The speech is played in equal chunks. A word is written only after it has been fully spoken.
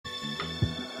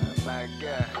my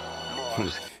God.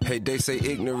 Hey, they say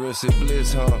ignorance is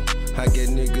bliss, huh? I get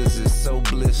niggas is so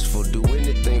blissful. Do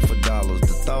anything for dollars. The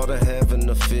thought of having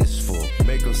a fistful.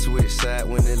 Make them switch side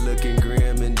when they looking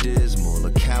grim and dismal.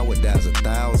 A coward dies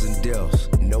 1,000 deaths.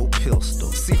 No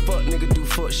pistol. See, fuck nigga do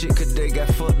fuck shit cause they got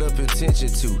fucked up intention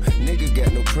to. Nigga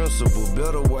got no principle.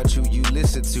 Better watch who you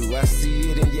listen to. I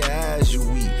see it in your eyes, you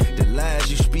weak. The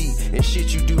lies you speak and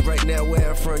shit you do right now where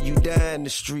I'm from. You die in the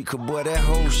street, cause boy, that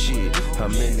whole shit.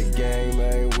 I'm in the game,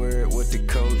 I ain't worried what the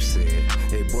coach said.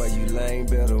 Hey boy, you lame,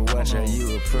 better watch how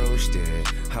you approach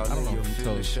that. How let your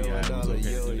feelings show all of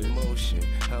your emotion.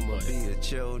 I'ma be a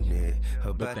chillin'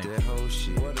 about that whole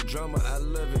shit. What a drama, I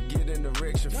love it, get in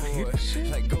direction for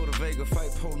it. Like go to Vegas,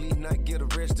 fight police, not get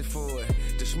arrested for it.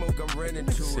 The smoke I'm running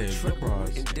to it, triple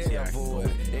and damn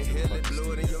void. Inhale it,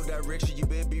 blow it in your direction, you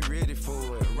better be ready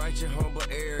for it. Righteous, humble,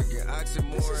 arrogant,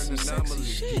 oxymoron,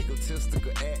 anomalous,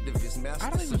 egotistical activist, master. I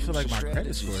don't even feel like my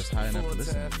credit score is high enough to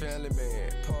listen to family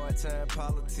man, part-time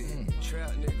politics,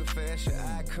 trap nigga, fashion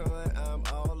icon, I'm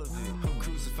all of it. I'm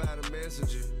crucified a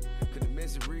messenger, cause the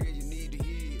message real you need to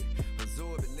hear.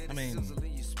 Absorb it, let it sizzle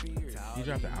in your spirit. He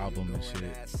dropped the album and shit.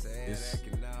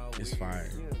 It's fire.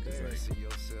 It's like,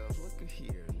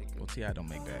 well, T.I. don't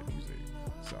make bad music,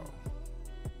 so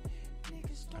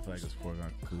I feel like it's a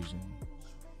foregone conclusion.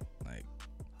 Like,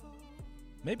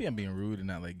 maybe I'm being rude and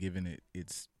not like giving it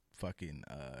its fucking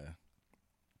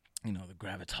the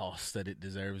gravitas that it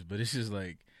deserves, but it's just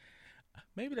like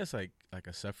maybe that's like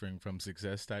a suffering from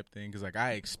success type thing, because like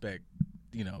I expect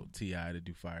T.I. to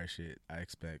do fire shit. I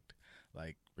expect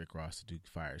like Rick Ross to do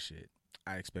fire shit.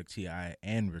 I expect T.I.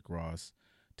 and Rick Ross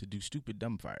to do stupid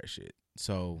dumb fire shit.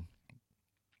 So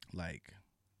like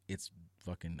it's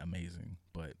fucking amazing,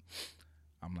 but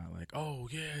I'm not like, oh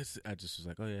yes, I just was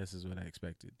like, oh yeah, this is what I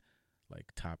expected,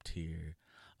 like top tier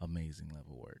amazing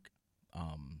level work.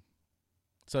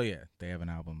 So yeah, they have an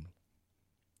album.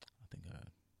 I think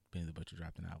Benny the Butcher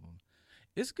dropped an album.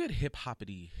 It's good hip hop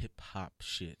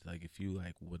shit. Like if you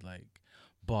like would like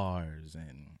bars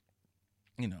and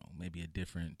maybe a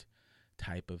different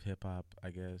type of hip hop, I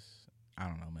guess. I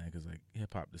don't know, man, because like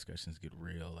hip hop discussions get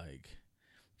real, like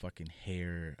fucking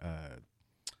hair.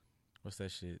 What's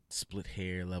that shit? Split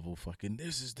hair level. Fucking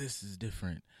this is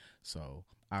different. So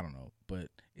I don't know, but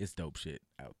it's dope shit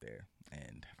out there,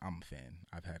 and I'm a fan.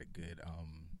 I've had a good.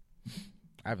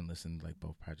 I haven't listened to like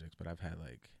both projects, but I've had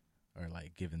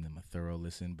given them a thorough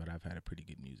listen. But I've had a pretty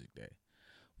good music day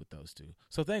with those two.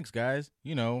 So thanks, guys.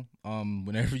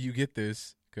 Whenever you get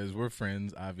this, because we're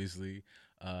friends, obviously.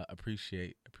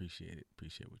 Appreciate it.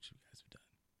 Appreciate what you guys have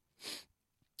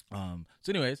done.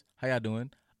 So anyways, how y'all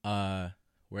doing?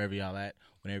 Wherever y'all at,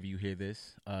 whenever you hear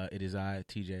this, it is I,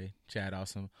 TJ, Chad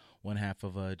Awesome, one half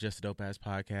of Just a Dope Ass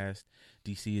Podcast.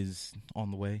 DC is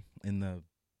on the way in the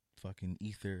fucking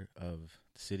ether of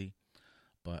the city.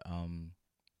 But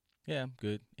yeah, I'm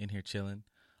good in here chilling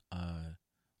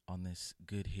on this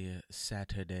good here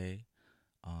Saturday,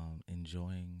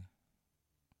 enjoying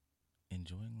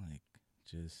like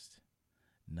just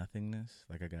nothingness.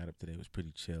 Like I got up today, it was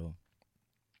pretty chill.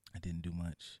 I didn't do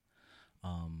much.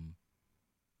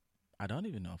 I don't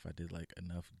even know if I did like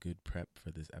enough good prep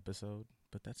for this episode,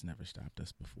 but that's never stopped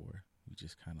us before. We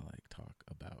just kind of like talk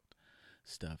about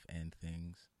stuff and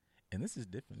things. And this is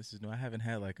different. This is new. I haven't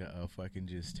had like a fucking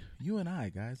just you and I,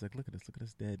 guys. Like look at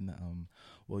us dead in the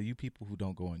well, you people who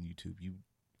don't go on YouTube, you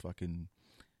fucking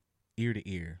ear to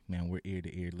ear, man. We're ear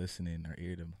to ear listening, or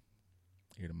ear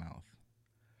to mouth,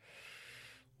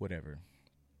 whatever,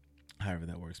 however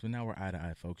that works. But now we're eye to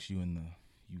eye, folks. You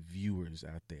viewers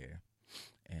out there,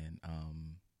 and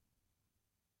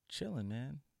chilling,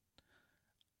 man.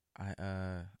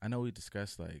 I know we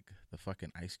discussed like the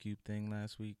fucking Ice Cube thing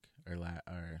last week, or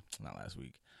not last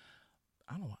week.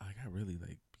 I don't know. I got really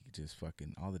like just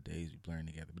fucking all the days we blurring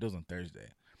together, but it was on Thursday,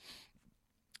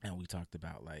 and we talked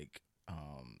about like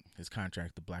his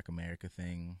contract, the Black America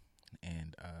thing,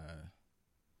 and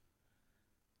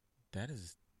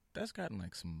that's gotten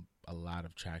like a lot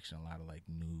of traction, a lot of like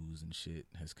news and shit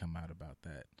has come out about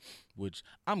that, which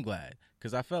I'm glad,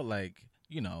 because I felt like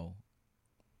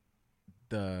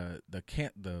the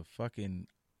fucking,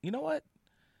 you know what?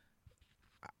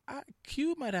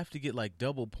 Cube might have to get like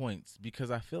double points, because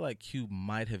I feel like Cube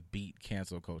might have beat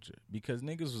cancel culture, because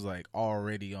niggas was like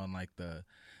already on like the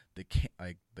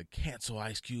cancel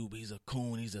Ice Cube. He's a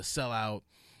coon. He's a sellout,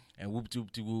 and whoop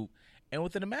doop de whoop. And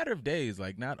within a matter of days,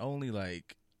 like not only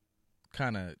like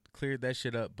kind of cleared that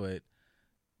shit up, but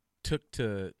took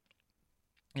to,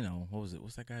 what was it?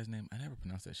 What's that guy's name? I never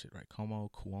pronounced that shit right.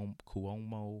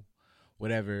 Cuomo,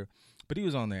 whatever. But he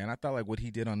was on there, and I thought like what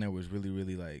he did on there was really,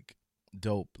 really like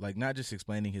dope. Like not just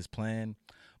explaining his plan,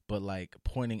 but like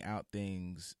pointing out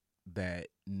things that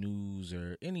news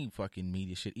or any fucking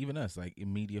media shit, even us, like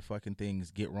media fucking things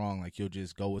get wrong. Like you'll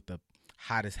just go with the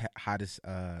hottest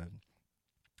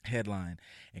headline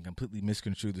and completely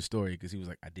misconstrue the story because he was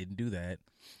like, I didn't do that.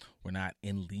 We're not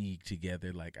in league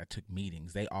together. Like I took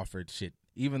meetings. They offered shit.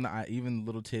 Even the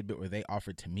little tidbit where they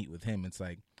offered to meet with him. It's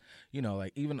like,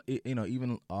 like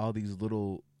even all these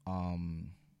little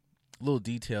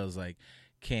details like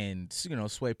can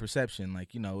sway perception.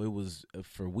 Like it was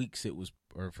for weeks. It was,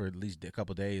 or for at least a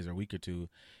couple days or a week or two,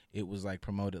 it was like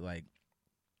promoted like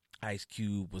Ice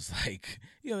Cube was like,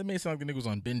 they made sound like the nigga was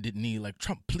on bended knee, like,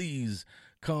 Trump, please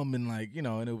come, and like,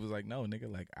 and it was like, no,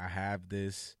 nigga, like, I have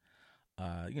this,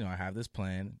 I have this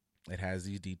plan. It has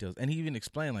these details. And he even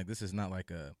explained, like, this is not like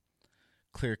a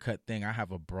clear-cut thing. I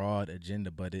have a broad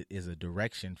agenda, but it is a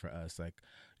direction for us. Like,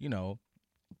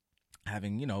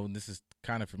 having, this is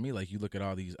kind of for me, like, you look at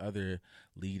all these other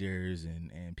leaders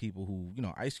and people who,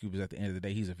 Ice Cube is, at the end of the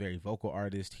day, he's a very vocal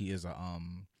artist. He is a,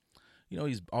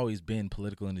 he's always been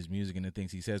political in his music and the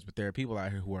things he says, but there are people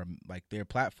out here who are like, their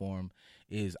platform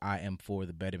is, I am for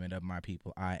the betterment of my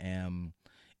people. I am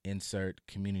insert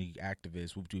community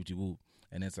activist, whoop, whoop, whoop.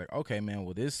 And it's like, okay, man,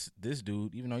 well, this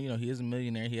dude, even though, he is a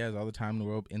millionaire, he has all the time in the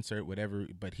world, insert whatever,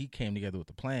 but he came together with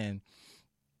a plan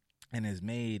and has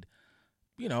made,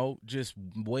 just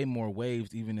way more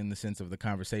waves, even in the sense of the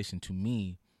conversation to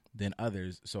me than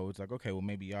others. So it's like, okay, well,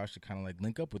 maybe y'all should kind of like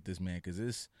link up with this man, because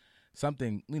this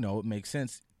something, it makes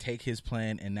sense. Take his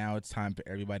plan, and now it's time for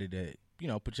everybody to,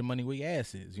 put your money where your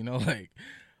ass is, like,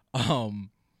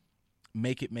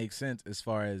 make it make sense as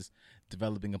far as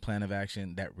developing a plan of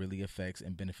action that really affects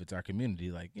and benefits our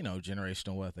community, like,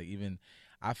 generational wealth. Like, even,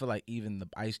 I feel like even the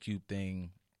Ice Cube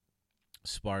thing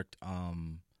sparked,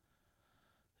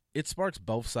 it sparks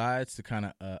both sides to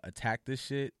kind of attack this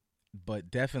shit,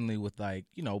 but definitely with, like,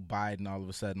 Biden all of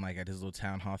a sudden, like, at his little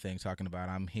town hall thing talking about,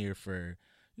 I'm here for,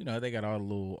 they got all the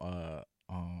little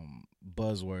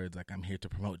buzzwords, like, I'm here to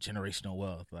promote generational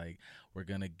wealth. Like, we're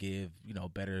going to give,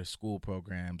 better school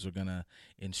programs. We're going to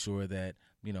ensure that,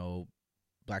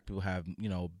 black people have,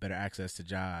 better access to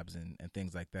jobs and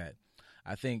things like that.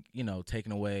 I think,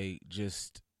 taking away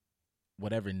just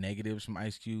whatever negatives from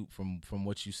Ice Cube, from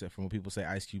what you said, from what people say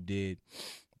Ice Cube did,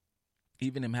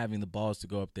 even him having the balls to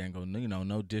go up there and go,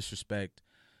 no disrespect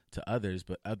to others,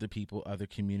 but other people, other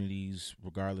communities,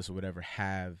 regardless of whatever,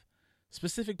 have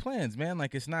specific plans, man.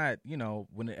 Like, it's not,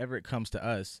 whenever it comes to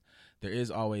us, there is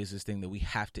always this thing that we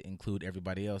have to include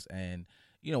everybody else. And,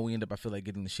 we end up, I feel like,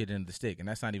 getting the shit into the stick. And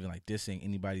that's not even like dissing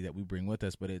anybody that we bring with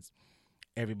us, but it's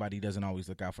everybody doesn't always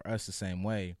look out for us the same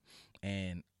way.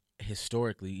 And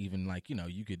historically, even like,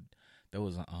 there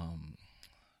was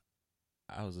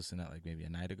I was listening to, like, maybe a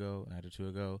night or two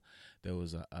ago, there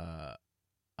was a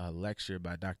lecture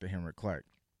by Dr. Henrik Clark,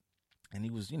 and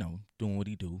he was, doing what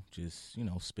he do, just,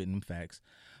 spitting them facts,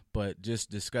 but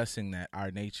just discussing that our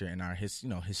nature and our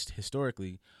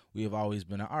historically, we have always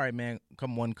been, all right, man,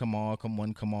 come one, come all, come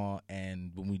one, come all.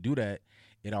 And when we do that,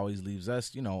 it always leaves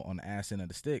us, on the ass end of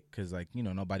the stick, because, like,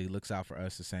 nobody looks out for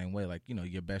us the same way. Like,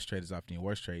 your best trade is often your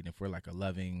worst trade. And if we're like a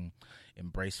loving,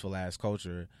 embraceful ass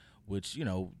culture, which,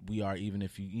 we are, even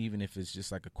if it's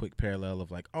just like a quick parallel of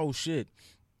like, oh shit,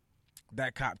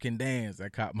 that cop can dance.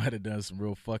 That cop might have done some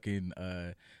real fucking,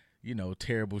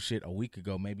 terrible shit a week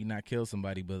ago. Maybe not kill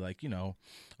somebody, but, like,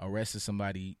 arrested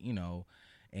somebody,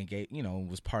 and gave,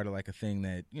 was part of like a thing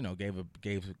that,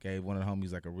 gave one of the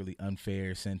homies like a really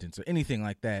unfair sentence or anything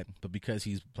like that. But because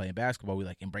he's playing basketball, we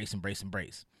like embrace.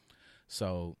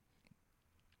 So,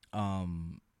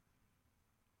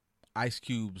 Ice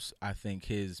Cube's, I think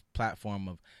his platform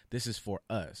of this is for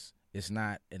us. It's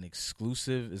not an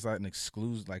exclusive. It's not an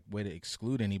exclusive like way to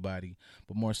exclude anybody,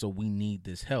 but more so we need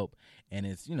this help. And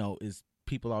it's it's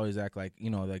people always act like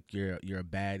like you're a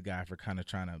bad guy for kind of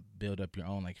trying to build up your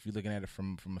own. Like if you're looking at it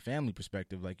from a family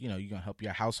perspective, like you're gonna help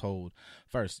your household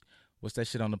first. What's that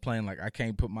shit on the plane? Like I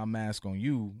can't put my mask on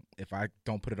you if I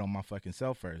don't put it on my fucking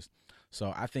self first.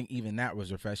 So I think even that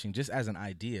was refreshing, just as an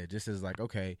idea, just as like,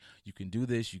 okay, you can do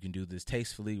this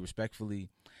tastefully, respectfully,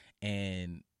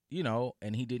 and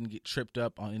and he didn't get tripped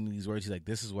up on any of these words. He's like,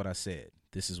 this is what I said.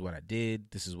 This is what I did.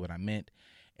 This is what I meant.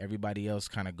 Everybody else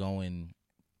kind of going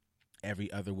every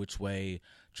other which way,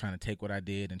 trying to take what I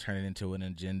did and turn it into an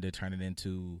agenda, turn it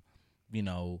into,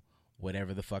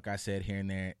 whatever the fuck I said here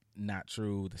and there. Not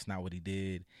true. That's not what he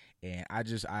did. And I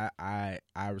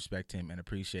respect him and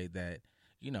appreciate that,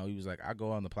 he was like, I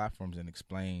go on the platforms and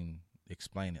explain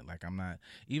it. Like I'm not,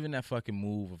 even that fucking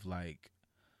move of like,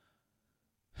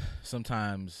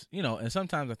 sometimes, and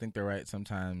sometimes I think they're right.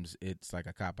 Sometimes it's like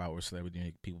a cop out where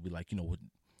celebrity people be like,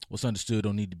 what's understood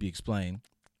don't need to be explained.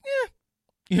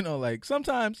 You know, like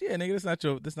sometimes, yeah,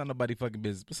 nigga, that's not nobody fucking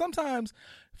business. But sometimes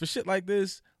for shit like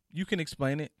this, you can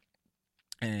explain it.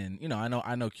 And, you know,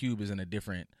 I know Cube is in a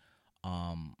different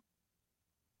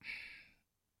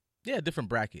different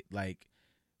bracket. Like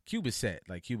Cube is set.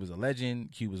 Like Cube is a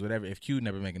legend. Cube is whatever. If Cube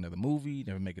never make another movie,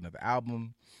 never make another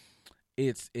album,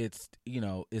 it's you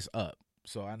know, it's up.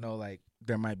 So I know like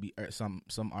there might be some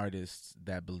artists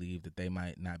that believe that they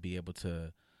might not be able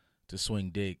to swing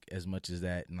dick as much as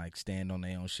that and like stand on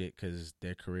their own shit because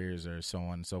their careers are so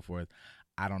on and so forth.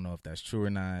 I don't know if that's true or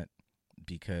not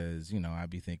because, you know, I'd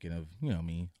be thinking of, you know,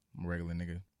 me, I'm a regular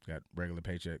nigga, got regular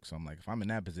paycheck. So I'm like, if I'm in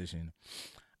that position,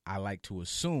 I like to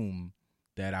assume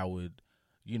that I would,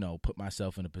 you know, put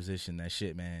myself in a position that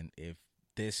shit, man, if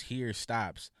this here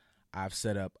stops, I've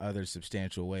set up other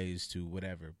substantial ways to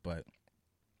whatever. But,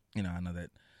 you know, I know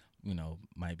that, you know,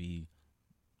 might be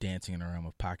dancing in the realm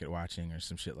of pocket watching or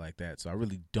some shit like that. So I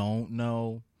really don't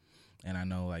know. And I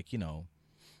know, like, you know,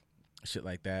 shit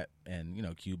like that. And, you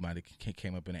know, Cube might have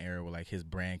came up in an era where, like, his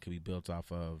brand could be built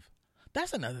off of.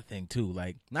 That's another thing, too.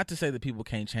 Like, not to say that people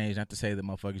can't change, not to say that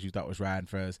motherfuckers you thought was riding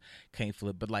for us can't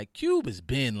flip, but, like, Cube has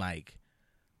been, like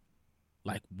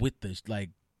with the,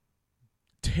 like,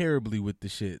 terribly with the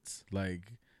shits.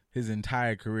 Like, his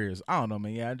entire career is, I don't know,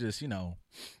 man. Yeah, I just, you know,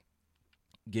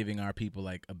 giving our people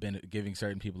like giving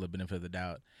certain people a benefit of the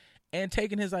doubt and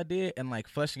taking his idea and like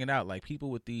fleshing it out. Like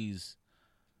people with these,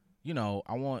 you know,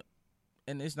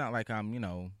 and it's not like I'm, you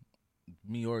know,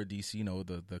 me or DC, you know,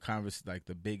 the converse, like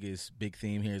the big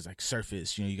theme here is like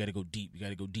surface, you know, you got to go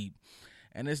deep.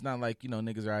 And it's not like, you know,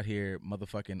 niggas are out here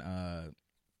motherfucking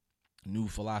new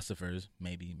philosophers,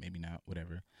 maybe not,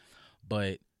 whatever.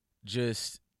 But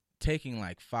just taking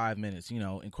like 5 minutes, you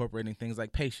know, incorporating things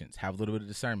like patience, have a little bit of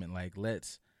discernment. Like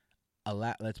let's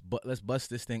bust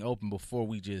this thing open before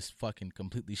we just fucking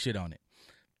completely shit on it.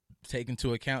 Take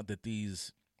into account that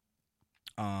these,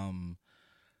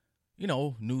 you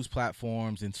know, news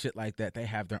platforms and shit like that, they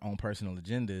have their own personal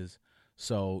agendas.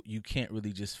 So you can't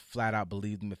really just flat out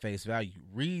believe them at face value.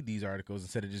 Read these articles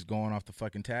instead of just going off the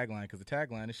fucking tagline, because the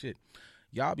tagline is shit.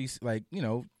 Y'all be like, you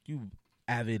know, you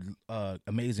avid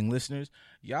amazing listeners,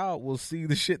 y'all will see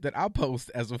the shit that I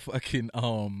post as a fucking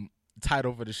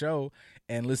title for the show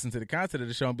and listen to the content of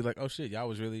the show and be like, oh shit, y'all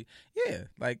was really, yeah,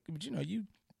 like, but you know,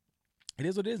 it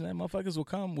is what it is, man. Motherfuckers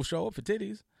will show up for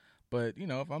titties. But you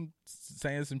know, if I'm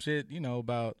saying some shit, you know,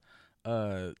 about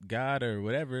God or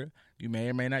whatever, you may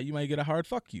or may not, you might get a hard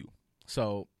fuck you.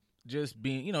 So just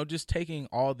being, you know, just taking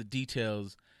all the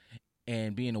details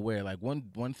and being aware. Like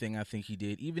one thing I think he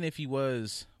did, even if he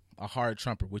was a hard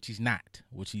Trumper, which he's not,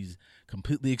 which he's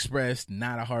completely expressed,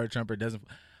 not a hard Trumper,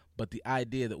 but the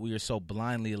idea that we are so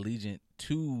blindly allegiant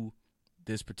to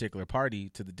this particular party,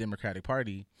 to the Democratic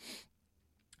Party,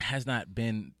 has not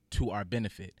been to our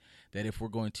benefit. That if we're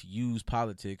going to use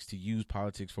politics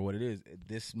for what it is,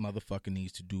 this motherfucker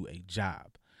needs to do a job.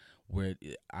 Where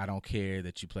I don't care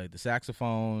that you played the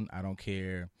saxophone, I don't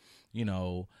care, you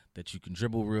know, that you can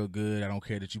dribble real good, I don't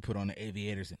care that you put on the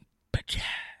aviators and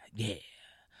yeah.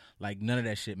 Like none of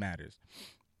that shit matters.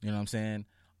 You know what I'm saying?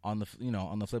 On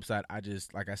the flip side, I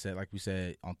just, like I said, like we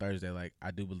said on Thursday, like I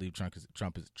do believe Trump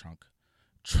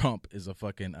is a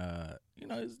fucking you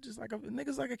know, it's just like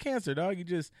nigga's like a cancer, dog. You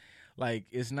just like,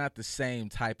 it's not the same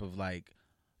type of, like,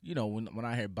 you know, when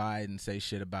I hear Biden say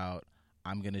shit about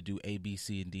I'm gonna do A, B,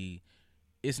 C, and D,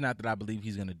 it's not that I believe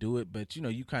he's gonna do it, but you know,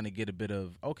 you kind of get a bit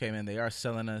of, okay, man, they are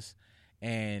selling us,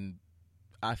 and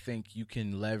I think you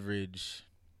can leverage,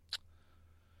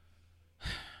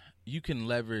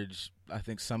 I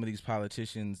think, some of these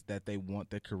politicians that they want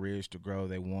their careers to grow.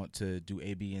 They want to do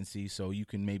A, B, and C. So you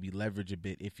can maybe leverage a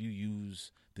bit if you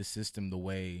use the system the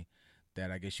way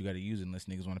that I guess you got to use it, unless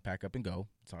niggas want to pack up and go.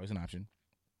 It's always an option.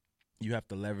 You have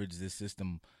to leverage this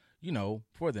system, you know,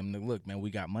 for them to look, man,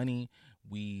 we got money.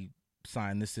 We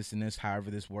sign this, and this. However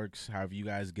this works, however you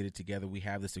guys get it together, we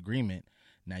have this agreement.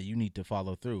 Now you need to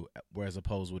follow through. Whereas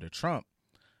opposed with a Trump,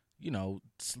 you know,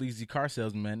 sleazy car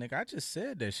salesman, man, nigga, I just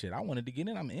said that shit. I wanted to get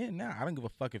in. I'm in now. I don't give a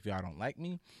fuck if y'all don't like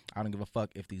me. I don't give a fuck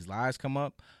if these lies come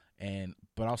up.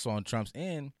 But also on Trump's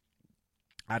end,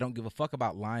 I don't give a fuck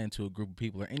about lying to a group of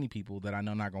people or any people that I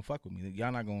know not gonna fuck with me.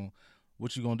 Y'all not gonna,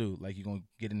 what you gonna do? Like, you gonna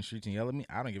get in the streets and yell at me?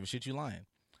 I don't give a shit, you lying.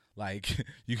 Like,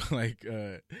 you like,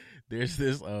 there's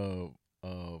this, there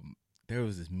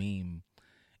was this meme,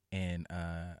 and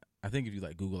I think if you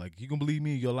like Google, like, you can believe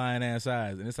me, your lying ass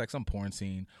eyes, and it's like some porn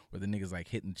scene where the nigga's like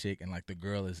hitting chick, and like the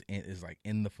girl is like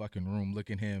in the fucking room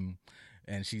looking him,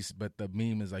 and but the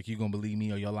meme is like, you gonna believe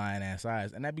me or your lying ass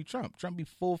eyes, and that'd be Trump. Trump be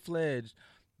full-fledged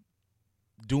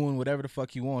doing whatever the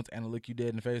fuck he wants, and look you dead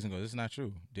in the face and go, this is not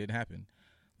true, didn't happen.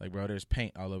 Like, bro, there's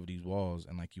paint all over these walls,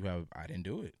 and like I didn't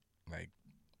do it. Like,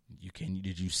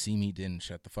 did you see me? Then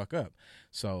shut the fuck up.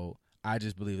 So I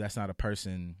just believe that's not a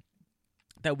person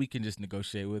that we can just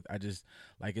negotiate with. I just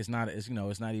like it's not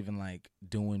even like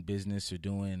doing business or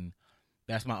doing.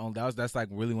 That's my own. That's like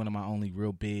really one of my only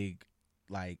real big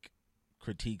like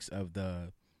critiques of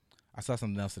the. I saw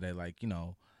something else today, like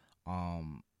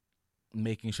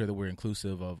making sure that we're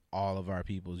inclusive of all of our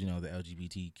peoples. The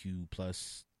LGBTQ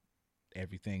plus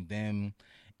everything them,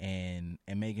 and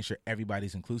making sure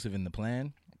everybody's inclusive in the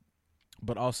plan,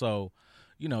 but also,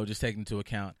 just taking into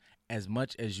account. As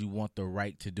much as you want the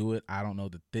right to do it, I don't know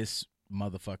that this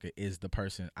motherfucker is the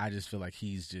person. I just feel like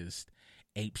he's just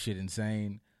apeshit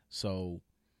insane. So,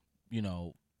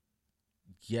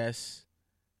 yes,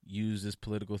 use this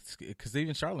political, because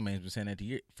even Charlemagne's been saying that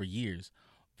for years.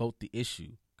 Vote the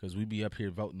issue, because we be up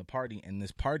here voting the party, and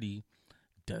this party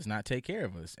does not take care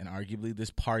of us. And arguably,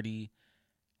 this party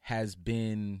has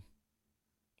been,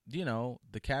 the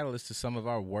catalyst to some of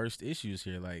our worst issues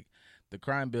here. Like, the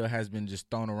crime bill has been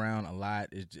just thrown around a lot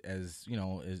as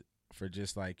for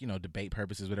just like, debate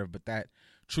purposes, whatever. But that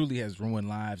truly has ruined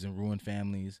lives and ruined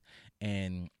families.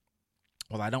 And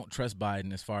I don't trust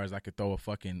Biden as far as I could throw a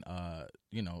fucking,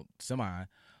 semi.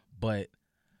 But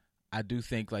I do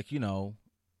think, like,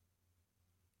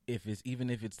 if it's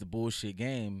the bullshit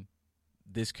game,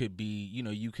 this could be,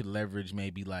 you could leverage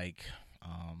maybe like,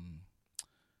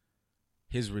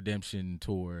 his redemption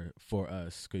tour for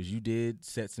us, because you did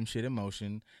set some shit in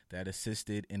motion that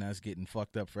assisted in us getting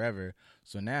fucked up forever.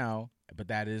 So now, but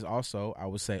that is also, I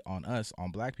would say, on us,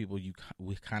 on black people,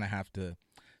 we kind of have to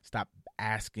stop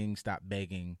asking, stop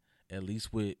begging. At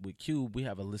least with Cube, we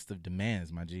have a list of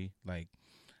demands, my G. Like,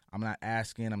 I'm not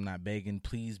asking, I'm not begging,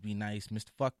 please be nice,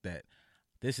 Mr. Fuck that.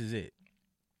 This is it.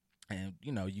 And,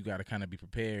 you got to kind of be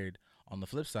prepared on the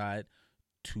flip side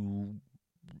to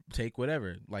take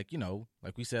whatever, like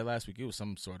we said last week, it was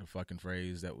some sort of fucking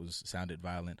phrase that sounded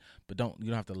violent, but you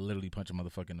don't have to literally punch a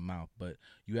motherfucker in the mouth, but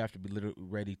you have to be literally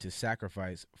ready to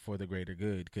sacrifice for the greater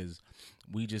good, because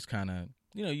we just kind of,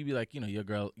 you be like, your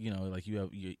girl, like you're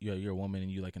a woman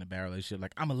and you like in a bad relationship,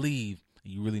 like, I'ma leave,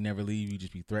 you really never leave, you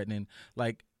just be threatening,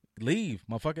 like, leave,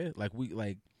 motherfucker,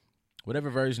 like, whatever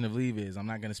version of leave is, I'm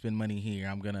not going to spend money here,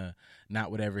 I'm going to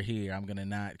not whatever here, I'm going to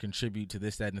not contribute to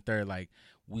this, that, and the third. Like,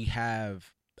 we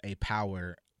have a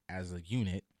power as a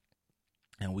unit,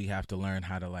 and we have to learn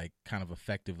how to, like, kind of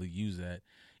effectively use that,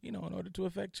 in order to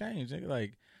affect change.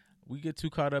 Like, we get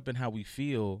too caught up in how we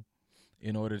feel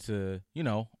in order to,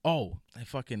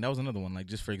 that was another one. Like,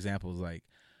 just for examples, like,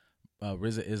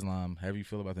 Rizza Islam, however you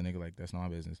feel about the nigga, like, that's not my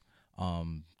business.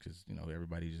 Because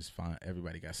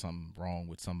everybody got something wrong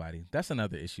with somebody. That's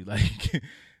another issue. Like,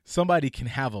 somebody can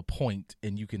have a point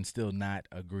and you can still not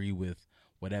agree with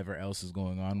whatever else is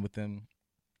going on with them.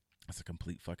 That's a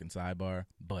complete fucking sidebar.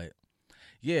 But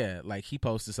yeah, like, he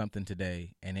posted something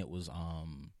today, and it was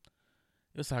talking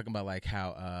about like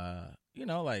how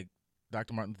like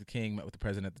Dr. Martin Luther King met with the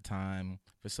president at the time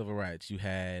for civil rights. You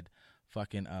had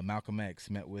fucking Malcolm X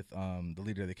met with the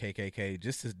leader of the KKK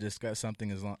just to discuss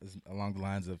something along the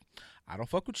lines of, I don't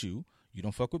fuck with you, you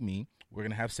don't fuck with me, we're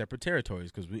gonna have separate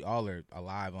territories because we all are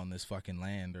alive on this fucking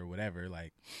land or whatever.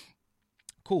 Like,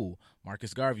 cool.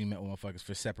 Marcus Garvey met with motherfuckers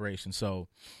for separation. So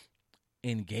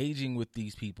engaging with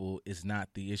these people is not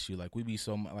the issue. Like, we be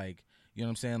so like, you know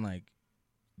what I'm saying? Like,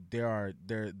 there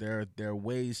are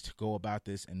ways to go about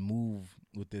this and move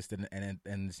with this, and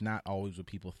it's not always what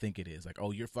people think it is. Like,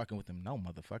 oh, you're fucking with them. No,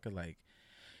 motherfucker. Like,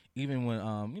 even when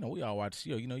we all watch,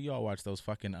 you all watch those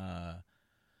fucking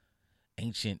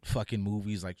ancient fucking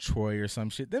movies like Troy or some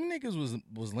shit. Them niggas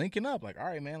was linking up. Like, all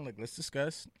right, man, like, let's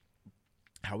discuss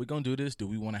how we gonna do this. Do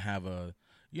we want to have a,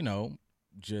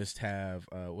 just have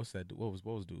what's that? What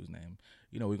was dude's name?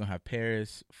 We're gonna have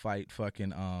Paris fight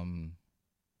fucking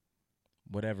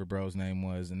whatever bro's name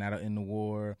was, and that'll end the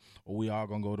war, or we all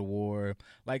gonna go to war.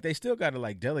 Like, they still gotta,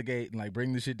 like, delegate and, like,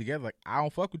 bring this shit together. Like, I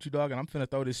don't fuck with you, dog, and I'm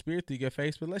finna throw this spear through your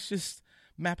face, but let's just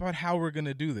map out how we're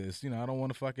gonna do this. I don't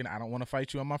want to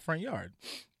fight you on my front yard.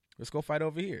 Let's go fight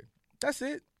over here. That's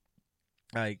it.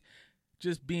 Like,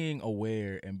 just being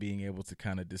aware and being able to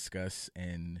kind of discuss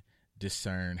and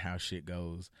discern how shit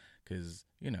goes, because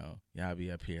y'all be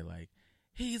up here like,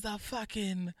 he's a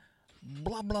fucking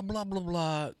blah blah blah blah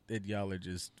blah, and y'all are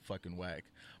just fucking whack.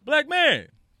 Black man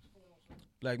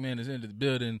is into the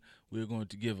building. We're going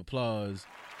to give applause,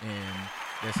 and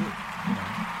that's it.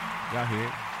 Y'all hear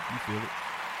it, you feel it.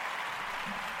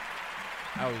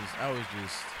 I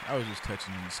was just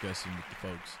touching and discussing with the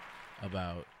folks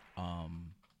about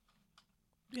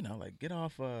like, get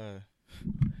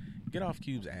get off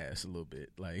Cube's ass a little bit.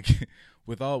 Like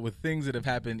with things that have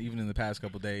happened even in the past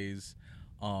couple days,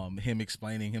 him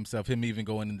explaining himself, him even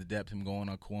going into depth, him going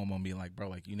on Cuomo and being like, bro,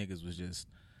 like you niggas was just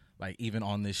like, even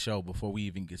on this show before we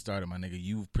even get started, my nigga,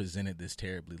 you've presented this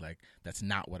terribly. Like that's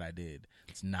not what I did.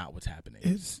 It's not what's happening.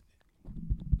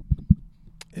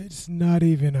 It's not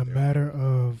even a matter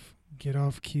of get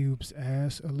off Cube's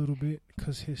ass a little bit,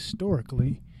 because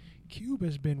historically, Cube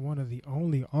has been one of the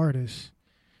only artists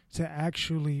to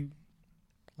actually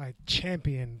like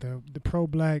champion the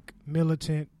pro-black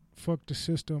militant, fuck the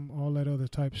system, all that other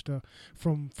type stuff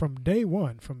from day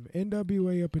one, from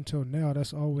NWA up until now.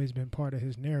 That's always been part of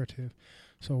his narrative.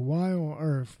 So why on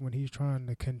earth, when he's trying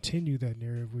to continue that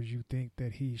narrative, would you think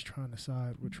that he's trying to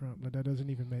side with Trump? Like that doesn't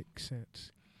even make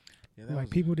sense. Yeah, like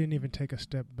people didn't even take a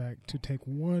step back to take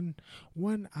one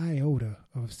iota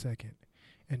of a second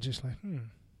and just like,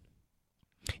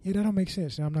 yeah, that don't make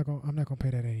sense. Now I'm not gonna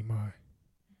pay that any mind.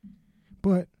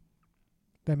 But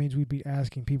that means we'd be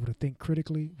asking people to think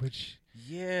critically, which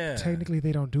technically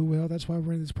they don't do well. That's why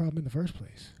we're in this problem in the first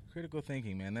place. Critical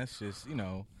thinking, man. That's just,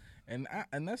 and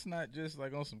that's not just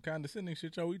like on some condescending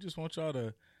shit, y'all. We just want y'all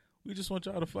to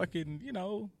fucking,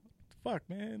 fuck,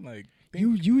 man. Like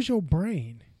you use your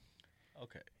brain.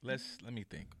 Okay, let me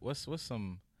think. What's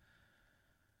some?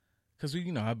 Because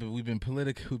we've been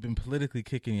politically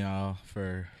kicking y'all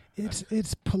for.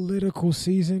 It's political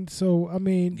season, so I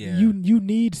mean, you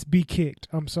need to be kicked.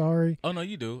 I'm sorry. Oh no,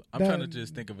 you do. I'm trying to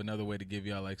just think of another way to give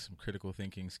y'all like some critical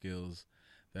thinking skills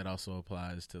that also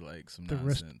applies to like some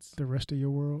nonsense. The rest of your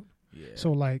world. Yeah.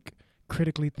 So like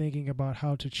critically thinking about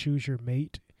how to choose your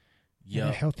mate in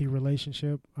a healthy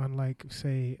relationship, unlike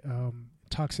say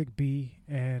Toxic B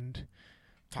and.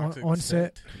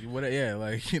 Onset. Yeah,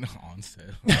 like, Onset.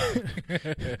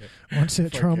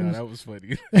 Onset trauma. That was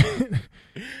funny.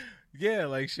 Yeah,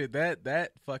 like shit,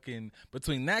 that fucking,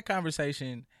 between that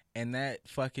conversation and that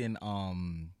fucking,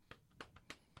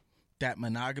 that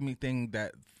monogamy thing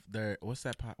that what's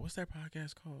their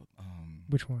podcast called?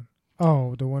 Which one?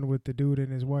 Oh, the one with the dude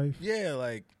and his wife? Yeah,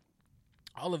 like,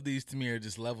 all of these to me are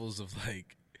just levels of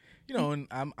like, and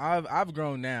I've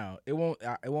grown now. It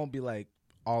won't be like,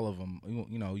 all of them,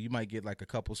 you might get like a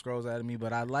couple scrolls out of me,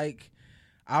 but I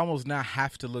almost now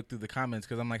have to look through the comments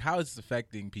because I'm like, how is this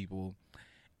affecting people?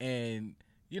 And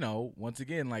once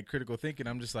again, like critical thinking,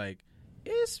 I'm just like,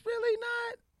 it's really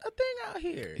not a thing out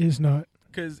here. It's not,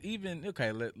 because even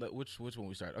which one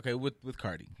we start? Okay, with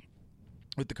Cardi,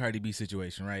 with the Cardi B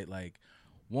situation, right? Like,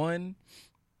 one,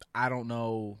 I don't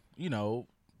know,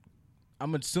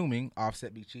 I'm assuming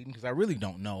Offset be cheating because I really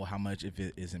don't know how much, if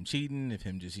it is him cheating, if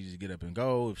he just get up and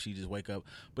go, if she just wake up.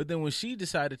 But then when she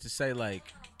decided to say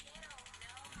like,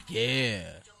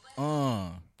 it's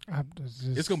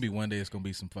gonna be one day, it's gonna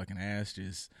be some fucking ass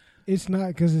just. It's not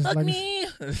because it's like me.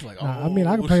 It's like, I mean,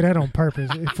 I can play that on purpose.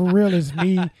 For real, it's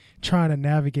me trying to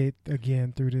navigate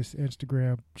again through this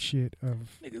Instagram shit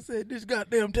of. Nigga said this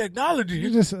goddamn technology.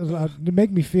 It just to make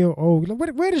me feel old.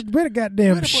 Like, where the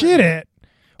goddamn shit at?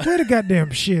 Where the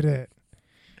goddamn shit at?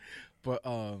 But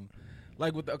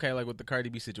like with the Cardi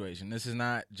B situation, this is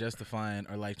not justifying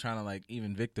or like trying to like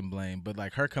even victim blame, but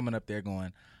like her coming up there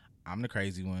going, I'm the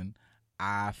crazy one.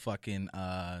 I fucking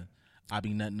I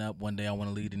be nutting up. One day I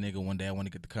want to lead a nigga. One day I want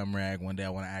to get the cum rag. One day I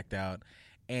want to act out.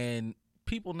 And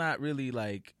people not really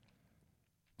like,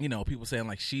 people saying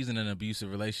like she's in an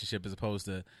abusive relationship as opposed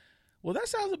to, well, that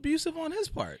sounds abusive on his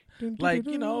part. Like,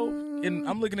 and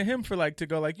I'm looking at him for like to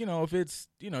go like, if it's,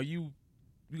 you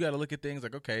got to look at things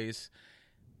like, okay, it's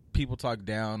people talk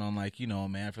down on like, a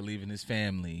man for leaving his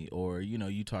family, or,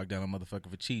 you talk down on a motherfucker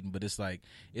for cheating, but it's like,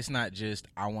 it's not just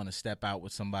I want to step out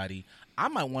with somebody. I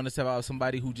might want to step out with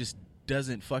somebody who just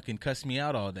doesn't fucking cuss me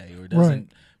out all day or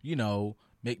doesn't,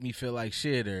 make me feel like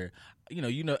shit, or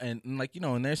and like,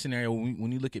 in their scenario,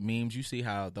 when you look at memes, you see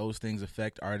how those things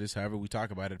affect artists. However we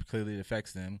talk about it, clearly it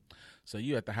affects them. So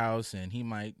you at the house and he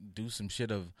might do some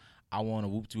shit of, I want to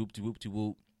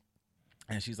whoop-de-whoop-de-whoop-de-whoop.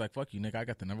 And she's like, fuck you, nigga, I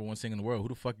got the #1 singer in the world. Who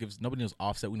the fuck gives, nobody knows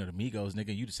Offset, we know the Migos,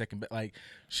 nigga, you the second best. Like,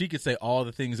 she could say all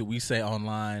the things that we say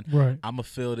online. Right. I'm going to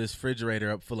fill this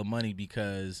refrigerator up full of money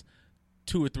because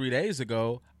 2 or 3 days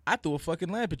ago, I threw a fucking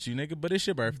lamp at you, nigga, but it's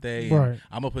your birthday. And right.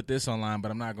 I'm going to put this online, but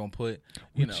I'm not going to put,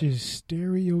 Which is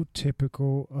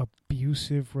stereotypical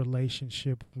abusive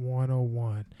relationship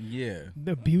 101. Yeah.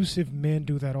 The abusive men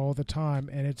do that all the time,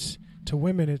 and it's, to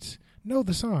women, it's, know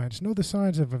the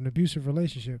signs of an abusive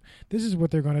relationship. This is what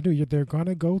they're going to do. They're going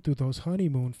to go through those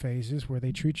honeymoon phases where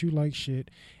they treat you like shit,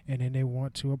 and then they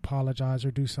want to apologize or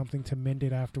do something to mend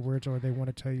it afterwards, or they want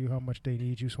to tell you how much they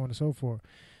need you, so on and so forth.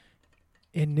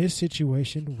 In this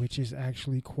situation, which is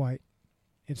actually quite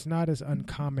It's not as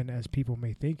uncommon as people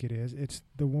may think it is. It's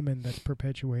the woman that's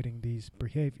perpetuating these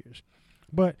behaviors.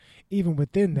 But even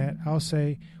within that, I'll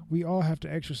say we all have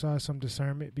to exercise some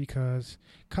discernment because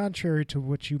contrary to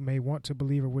what you may want to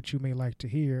believe or what you may like to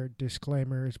hear,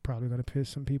 disclaimer, is probably going to piss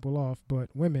some people off. But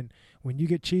women, when you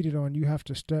get cheated on, you have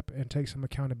to step and take some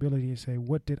accountability and say,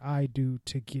 what did I do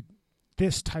to get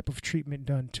this type of treatment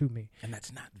done to me? And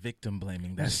that's not victim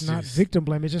blaming. That's not victim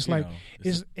blaming. It's just like,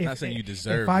 not saying you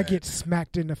deserve if I that. get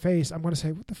smacked in the face, I'm going to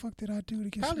say, what the fuck did I do to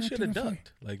get Probably smacked should in have the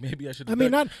ducked. face? Like, maybe I should I have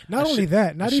mean, not only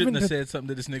that, not I even shouldn't have said something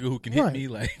to this nigga who can hit me.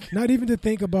 Like, not even to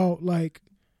think about, like,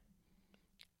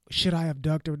 should I have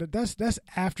ducked? Or that's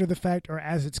after the fact or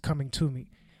as it's coming to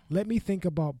me. Let me think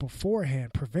about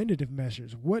beforehand, preventative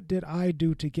measures. What did I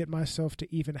do to get myself to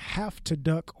even have to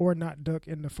duck or not duck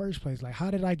in the first place? Like,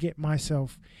 how did I get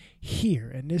myself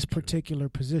here in this particular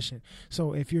position?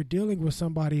 So if you're dealing with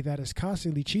somebody that is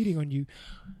constantly cheating on you,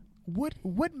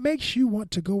 what makes you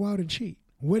want to go out and cheat?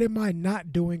 What am I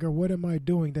not doing or what am I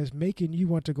doing that's making you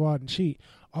want to go out and cheat?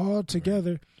 All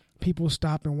together, people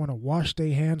stop and want to wash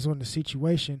their hands on the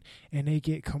situation and they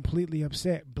get completely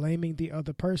upset, blaming the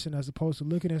other person as opposed to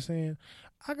looking and saying,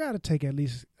 I got to take at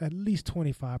least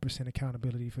 25%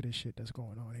 accountability for this shit that's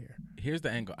going on here. Here's the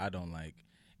angle I don't like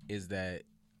is that,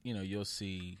 you'll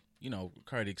see,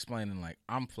 Cardi explaining like,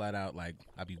 I'm flat out like,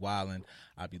 I be wilding,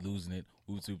 I be losing it,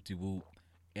 whoop.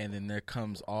 And then there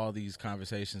comes all these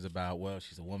conversations about, well,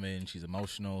 she's a woman, she's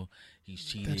emotional, he's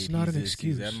cheated. That's not an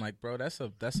excuse. I'm like, bro, that's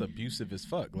abusive as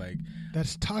fuck. Like,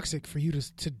 that's toxic for you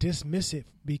to dismiss it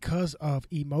because of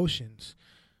emotions.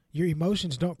 Your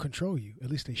emotions don't control you. At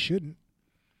least they shouldn't.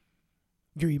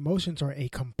 Your emotions are a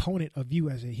component of you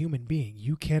as a human being.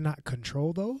 You cannot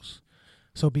control those.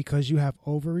 So because you have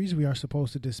ovaries, we are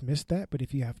supposed to dismiss that. But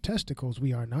if you have testicles,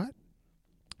 we are not.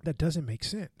 That doesn't make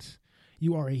sense.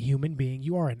 You are a human being.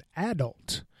 You are an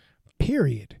adult,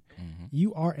 period. Mm-hmm.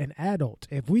 You are an adult.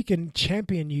 If we can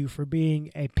champion you for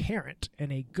being a parent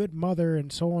and a good mother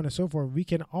and so on and so forth, we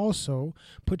can also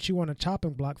put you on a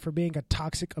chopping block for being a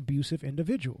toxic, abusive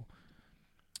individual.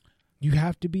 You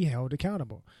have to be held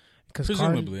accountable.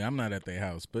 Presumably, I'm not at their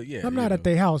house, but yeah. I'm not at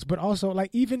their house, but also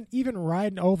like even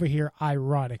riding over here,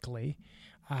 ironically,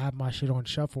 I have my shit on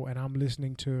shuffle and I'm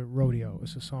listening to Rodeo.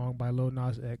 It's a song by Lil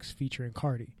Nas X featuring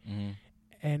Cardi. Mm-hmm.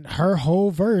 And her whole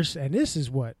verse, and this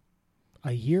is what,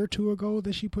 a year or two ago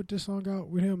that she put this song out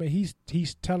with him, and he's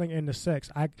telling in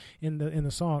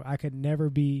the song, I could never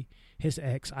be his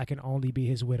ex, I can only be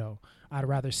his widow. I'd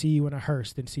rather see you in a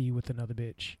hearse than see you with another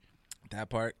bitch. That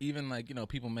part, even like,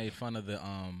 people made fun of there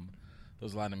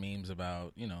was a lot of memes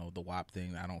about, the WAP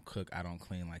thing, I don't cook, I don't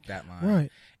clean, like that line.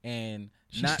 Right. And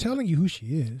she's telling you who she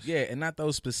is. Yeah, and not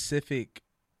those specific.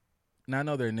 Now, I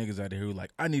know there are niggas out there who are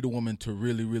like, I need a woman to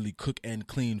really, really cook and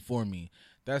clean for me.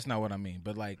 That's not what I mean.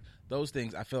 But, like, those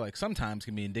things I feel like sometimes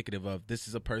can be indicative of this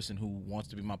is a person who wants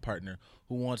to be my partner,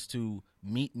 who wants to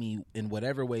meet me in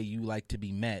whatever way you like to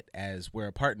be met as we're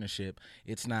a partnership.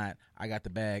 It's not, I got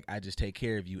the bag, I just take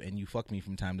care of you, and you fuck me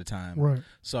from time to time. Right.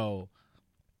 So,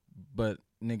 but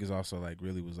niggas also, like,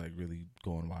 really was, like, really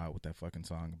going wild with that fucking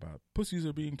song about pussies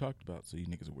are being talked about, so you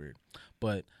niggas are weird.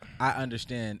 But I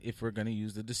understand if we're going to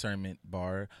use the discernment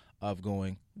bar of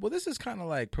going, well, this is kind of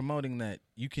like promoting that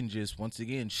you can just, once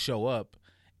again, show up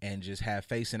and just have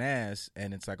face and ass,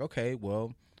 and it's like, okay,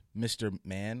 well, Mr.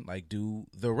 Man, like, do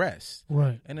the rest.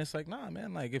 Right. And it's like, nah,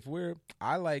 man, like,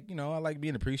 I like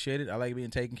being appreciated, I like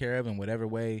being taken care of in whatever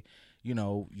way, you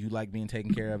like being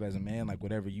taken care of as a man, like,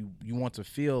 whatever you want to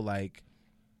feel like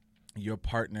your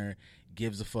partner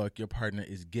gives a fuck, your partner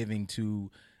is giving to.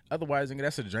 Otherwise,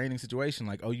 that's a draining situation.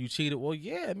 Like, oh, you cheated? Well,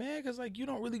 yeah, man, because, like, you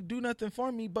don't really do nothing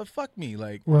for me but fuck me.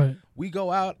 Like, right. We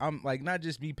go out, I'm like, not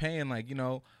just me paying, like,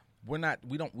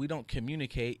 we don't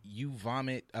communicate. You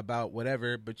vomit about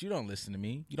whatever, but you don't listen to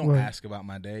me. You don't right. ask about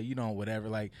my day. You don't whatever.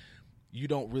 Like, you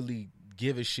don't really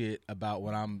give a shit about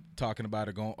what I'm talking about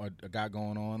or got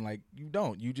going on. Like, you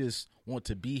don't. You just want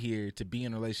to be here, to be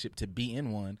in a relationship, to be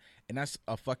in one, and that's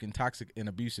a fucking toxic and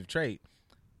abusive trait.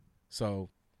 So,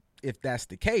 if that's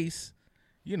the case,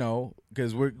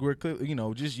 because we're clearly,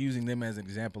 just using them as an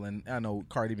example, and I know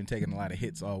Cardi been taking a lot of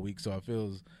hits all week, so it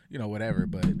feels, whatever,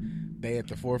 but they at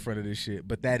the forefront of this shit.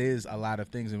 But that is a lot of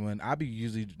things, and when I be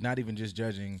usually not even just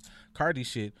judging Cardi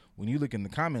shit, when you look in the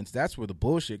comments, that's where the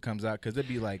bullshit comes out, because it'd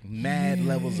be like mad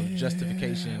levels of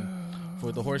justification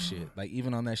for the horse shit. Like,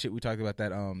 even on that shit we talked about,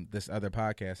 that this other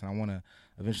podcast, and I want to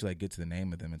eventually get to the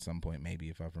name of them at some point, maybe,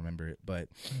 if I remember it, but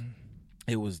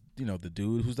it was, the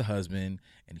dude who's the husband,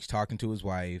 and he's talking to his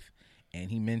wife, and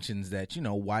he mentions that,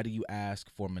 why do you ask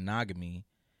for monogamy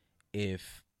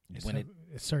if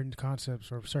certain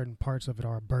concepts or certain parts of it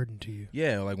are a burden to you.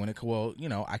 Yeah, like when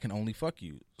I can only fuck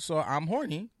you. So I'm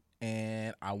horny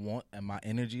and my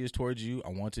energy is towards you. I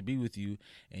want to be with you,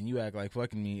 and you act like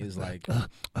fucking me is like,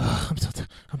 I'm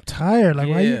tired. Like,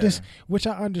 why you just, which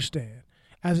I understand.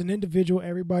 As an individual,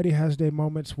 everybody has their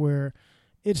moments where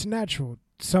it's natural.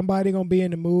 Somebody gonna be in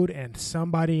the mood and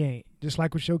somebody ain't. Just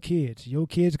like with your kids. Your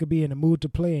kids could be in the mood to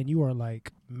play and you are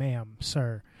like, ma'am,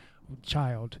 sir,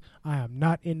 child, I am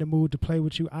not in the mood to play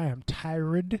with you. I am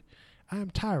tired.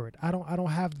 I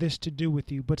don't have this to do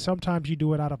with you. But sometimes you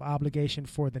do it out of obligation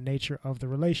for the nature of the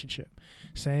relationship.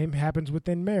 Same happens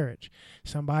within marriage.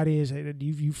 Somebody is,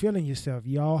 you feeling yourself.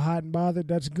 You all hot and bothered.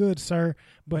 That's good, sir.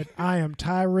 But I am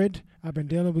tired. I've been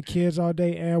dealing with kids all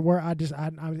day and where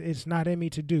it's not in me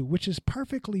to do, which is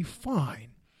perfectly fine.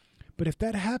 But if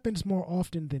that happens more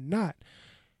often than not,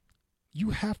 you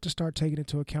have to start taking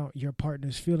into account your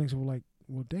partner's feelings. Well,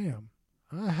 damn,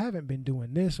 I haven't been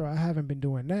doing this or I haven't been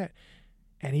doing that.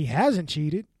 And he hasn't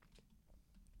cheated.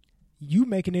 You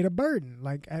making it a burden,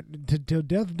 like till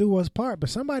death do us part. But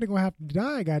somebody gonna have to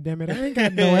die. Goddamn it! I ain't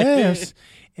got no ass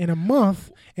in a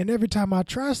month, and every time I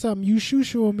try something, you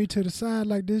shoo-shooing me to the side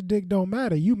like this dick don't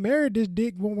matter. You married this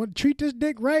dick, want to treat this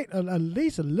dick right, at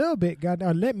least a little bit.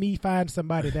 Goddamn, let me find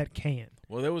somebody that can.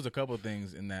 Well, there was a couple of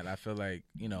things in that I feel like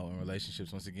in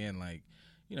relationships. Once again, like.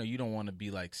 You don't want to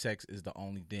be like sex is the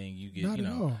only thing you get. Not at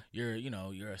all. You're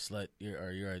a slut,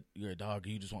 you're a dog.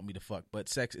 You just want me to fuck. But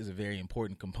sex is a very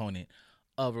important component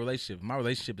of a relationship. My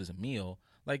relationship is a meal.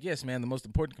 Like, yes, man, the most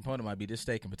important component might be this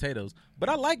steak and potatoes. But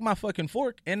I like my fucking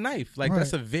fork and knife. Like,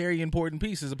 That's a very important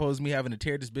piece as opposed to me having to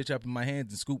tear this bitch up in my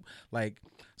hands and scoop. Like,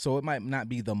 so it might not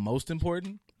be the most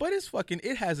important, but it's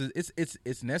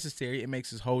necessary. It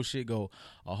makes this whole shit go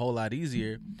a whole lot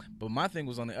easier. But my thing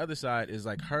was on the other side is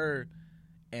like her.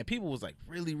 And people was like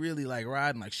really, really like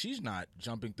riding like she's not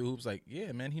jumping through hoops. Like,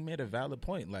 yeah, man, he made a valid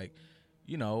point. Like,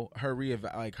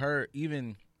 her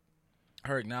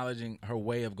acknowledging her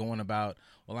way of going about.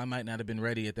 Well, I might not have been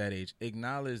ready at that age.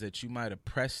 Acknowledge that you might have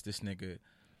pressed this nigga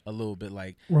a little bit.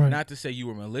 Like, not to say you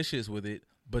were malicious with it,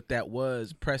 but that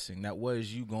was pressing. That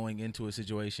was you going into a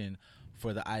situation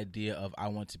for the idea of I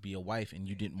want to be a wife, and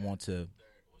you didn't want to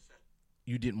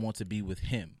be with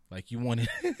him. Like you wanted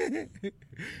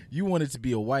to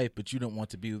be a wife, but you don't want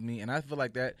to be with me. And I feel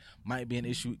like that might be an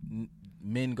issue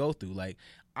men go through. Like,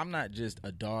 I'm not just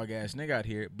a dog ass nigga out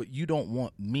here, but you don't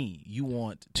want me. You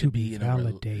want to be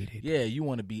validated. You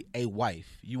want to be a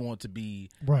wife. You want to be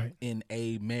in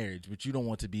a marriage, but you don't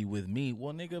want to be with me.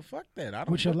 Well, nigga, fuck that. I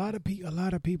don't. Which a lot of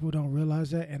people don't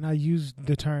realize that, and I use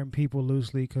the term people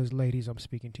loosely because, ladies, I'm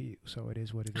speaking to you, so it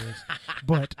is what it is.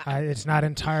 But it's not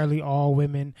entirely all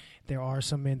women. There are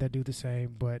some men that do the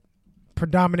same, but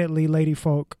predominantly lady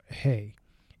folk. Hey,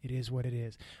 it is what it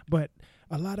is. But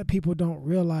a lot of people don't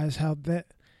realize how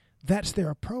that's their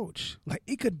approach. Like,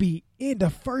 it could be in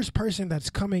the first person that's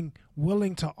coming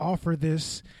willing to offer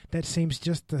this that seems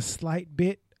just a slight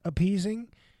bit appeasing.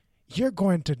 You're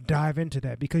going to dive into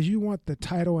that because you want the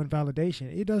title and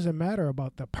validation. It doesn't matter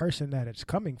about the person that it's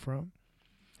coming from.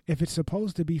 If it's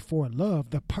supposed to be for love,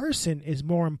 the person is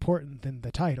more important than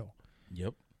the title.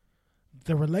 Yep.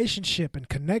 The relationship and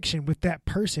connection with that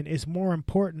person is more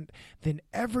important than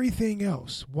everything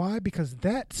else. Why? Because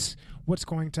that's what's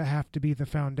going to have to be the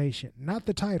foundation, not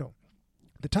the title.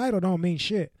 The title don't mean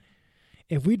shit.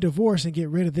 If we divorce and get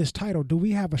rid of this title, do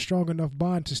we have a strong enough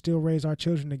bond to still raise our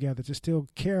children together, to still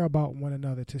care about one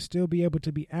another, to still be able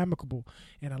to be amicable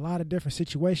in a lot of different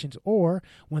situations? Or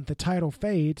when the title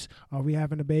fades, are we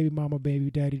having a baby mama, baby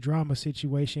daddy drama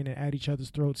situation and at each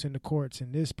other's throats in the courts,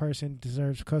 and this person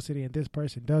deserves custody and this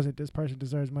person doesn't, this person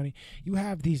deserves money? You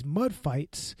have these mud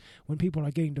fights when people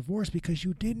are getting divorced because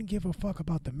you didn't give a fuck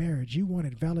about the marriage. You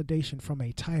wanted validation from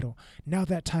a title. Now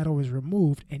that title is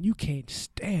removed and you can't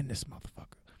stand this motherfucker.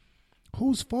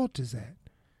 Whose fault is that?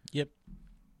 Yep.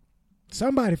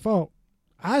 Somebody's fault.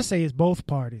 I say it's both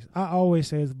parties. I always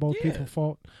say it's both people's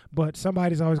fault. But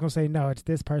somebody's always going to say, no, it's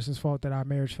this person's fault that our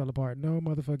marriage fell apart. No,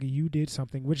 motherfucker, you did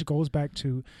something, which goes back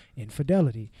to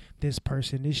infidelity. This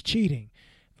person is cheating.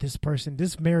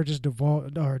 This marriage is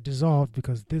dissolved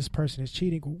because this person is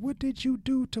cheating. What did you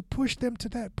do to push them to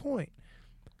that point?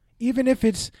 Even if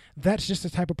that's just the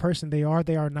type of person they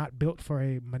are not built for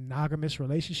a monogamous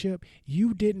relationship.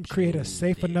 You didn't create a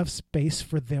safe enough space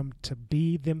for them to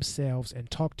be themselves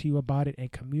and talk to you about it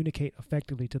and communicate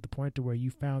effectively to the point to where you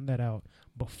found that out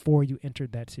before you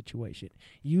entered that situation.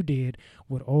 You did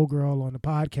what old girl on the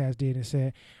podcast did and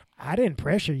said, I didn't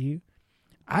pressure you.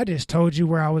 I just told you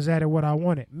where I was at and what I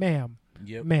wanted. Ma'am,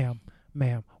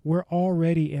 we're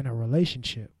already in a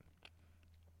relationship.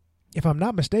 if I'm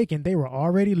not mistaken, they were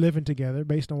already living together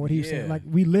based on what he was saying. Like,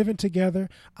 we living together.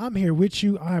 I'm here with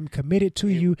you. I'm committed to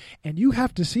you. And you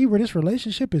have to see where this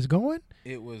relationship is going.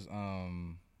 It was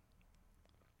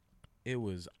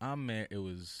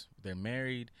they're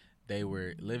married. They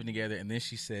were living together. And then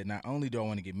she said, not only do I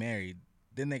want to get married,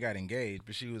 then they got engaged.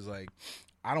 But she was like,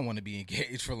 I don't want to be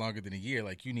engaged for longer than a year.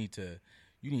 Like, you need to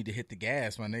hit the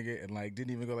gas, my nigga. And like,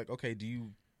 didn't even go like, okay,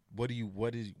 what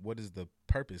is the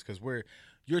purpose? Because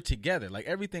you're together. Like,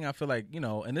 everything, I feel like, you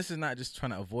know, and this is not just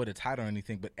trying to avoid a title or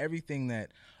anything, but everything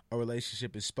that a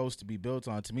relationship is supposed to be built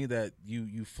on, to me, that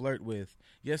you flirt with.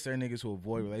 Yes, there are niggas who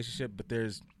avoid relationship, but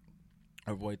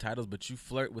avoid titles, but you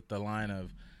flirt with the line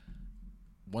of,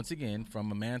 once again,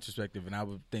 from a man's perspective, and I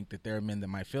would think that there are men that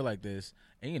might feel like this,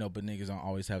 and, you know, but niggas don't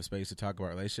always have space to talk about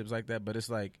relationships like that, but it's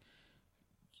like,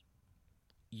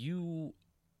 you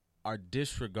are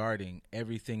disregarding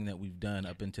everything that we've done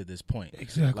up until this point.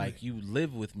 Exactly. Like, you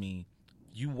live with me,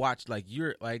 you watch, like,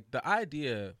 you're, like, the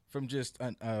idea from just,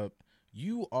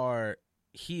 you are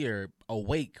here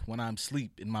awake when I'm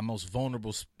asleep in my most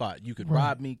vulnerable spot. You could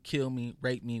rob me, kill me,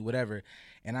 rape me, whatever,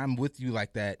 and I'm with you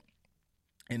like that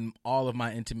in all of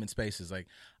my intimate spaces. Like,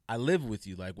 I live with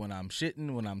you. Like, when I'm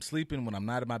shitting, when I'm sleeping, when I'm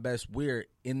not at my best, we're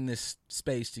in this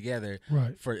space together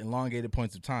for elongated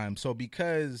points of time. So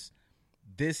because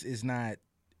this is not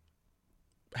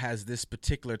has this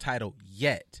particular title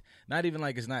yet, not even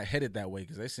like it's not headed that way,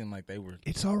 because they seem like they were.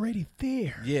 It's already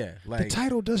there. Yeah, like the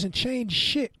title doesn't change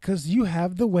shit because you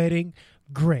have the wedding.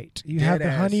 Great, you have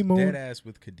the honeymoon. Dead Ass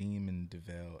with Kadeem and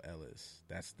DeVale Ellis.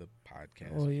 That's the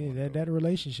podcast. Oh yeah, that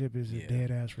relationship is a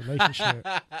dead ass relationship.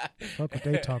 Fuck what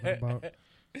they talking about.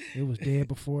 It was dead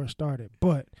before it started.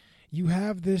 But you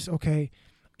have this. Okay,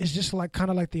 it's just like kind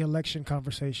of like the election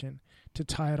conversation. To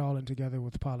tie it all in together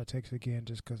with politics again,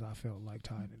 just because I felt like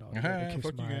tying it all together.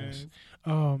 Kiss my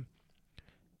ass.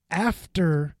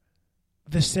 After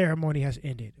the ceremony has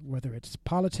ended, whether it's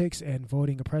politics and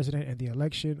voting a president and the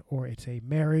election, or it's a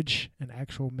marriage, an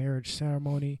actual marriage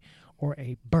ceremony, or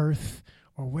a birth,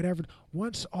 or whatever.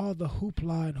 Once all the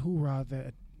hoopla and hoorah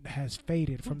that has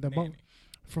faded from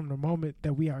the moment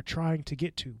that we are trying to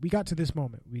get to, we got to this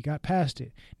moment, we got past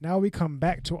it. Now we come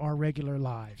back to our regular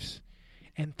lives.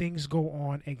 And things go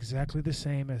on exactly the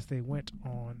same as they went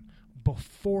on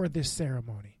before this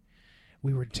ceremony.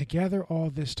 We were together all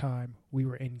this time. We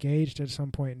were engaged at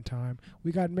some point in time.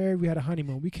 We got married. We had a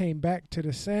honeymoon. We came back to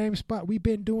the same spot. We've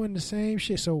been doing the same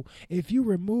shit. So if you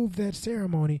remove that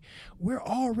ceremony, we're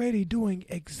already doing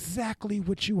exactly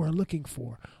what you are looking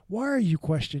for. Why are you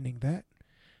questioning that?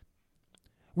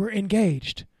 We're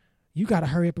engaged. You got to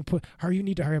hurry up and you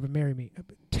need to hurry up and marry me.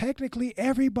 Technically,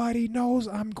 everybody knows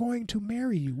I'm going to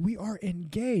marry you. We are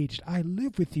engaged. I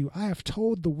live with you. I have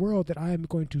told the world that I am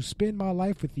going to spend my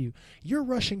life with you. You're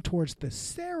rushing towards the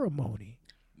ceremony.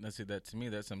 Now, see, that to me,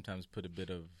 that sometimes put a bit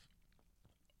of,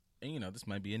 and, you know, this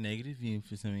might be a negative view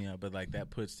for some of y'all, but like that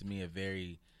puts to me a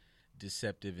very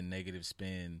deceptive and negative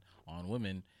spin on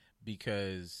women,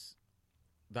 because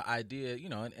the idea, you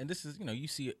know, and this is, you know, you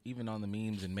see it even on the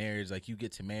memes in marriage, like you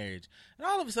get to marriage and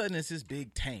all of a sudden it's this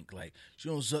big tank, like, she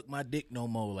don't suck my dick no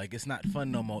more, like it's not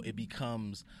fun no more, it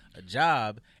becomes a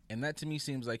job. And that to me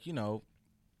seems like, you know,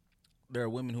 there are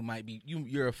women who might be,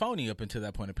 you're a phony up until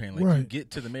that point apparently, like you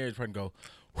get to the marriage part and go,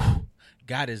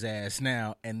 got his ass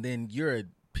now, and then you're a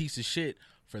piece of shit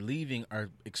for leaving or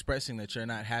expressing that you're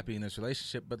not happy in this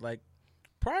relationship. But like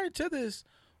prior to this,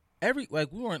 we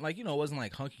weren't like, you know, it wasn't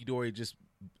like hunky dory, just,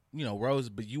 you know, rose,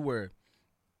 but you were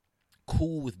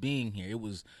cool with being here.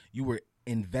 You were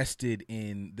invested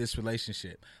in this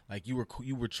relationship. Like you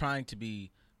were trying to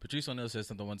be. Patrice O'Neal said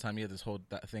something one time. He had this whole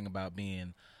thing about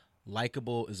being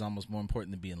likable is almost more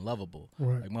important than being lovable.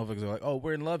 Right. Like motherfuckers are like, oh,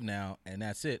 we're in love now, and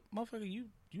that's it. Motherfucker,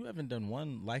 you haven't done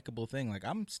one likable thing. Like,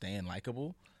 I'm staying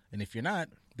likable, and if you're not,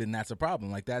 then that's a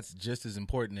problem. Like, that's just as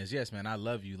important as, yes, man, I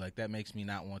love you. Like, that makes me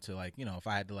not want to, like, you know, if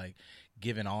I had to like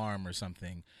give an arm or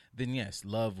something, then yes,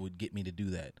 love would get me to do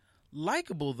that.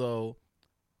 Likable though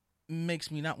makes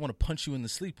me not want to punch you in the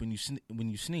sleep when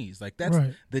you sneeze. Like, that's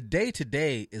the day to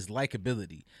day is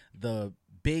likability. The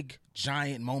big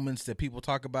giant moments that people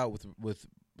talk about with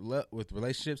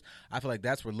relationships, I feel like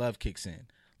that's where love kicks in.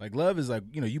 Like, love is like,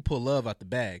 you know, you pull love out the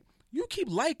bag. You keep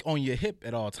like on your hip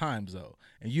at all times though,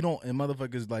 and you don't. And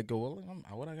motherfuckers like go, well,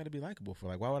 what I got to be likable for?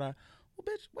 Like, why would I? Well,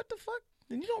 bitch, what the fuck?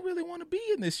 Then you don't really want to be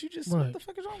in this. You just what the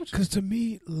fuck is wrong with you? Because to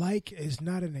me, like is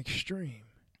not an extreme.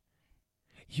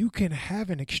 You can have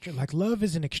an extreme. Like, love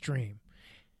is an extreme.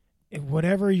 And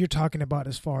whatever you're talking about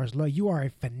as far as love, you are a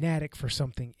fanatic for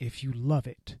something if you love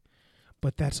it.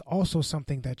 But that's also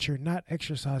something that you're not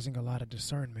exercising a lot of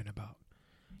discernment about.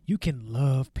 You can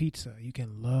love pizza. You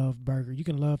can love burger. You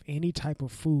can love any type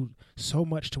of food so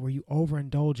much to where you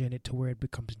overindulge in it to where it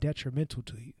becomes detrimental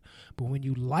to you. But when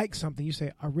you like something, you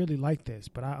say, I really like this,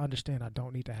 but I understand I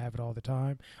don't need to have it all the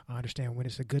time. I understand when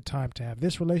it's a good time to have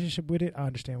this relationship with it. I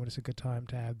understand when it's a good time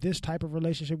to have this type of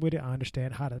relationship with it. I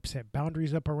understand how to set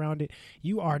boundaries up around it.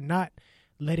 You are not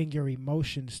letting your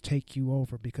emotions take you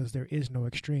over because there is no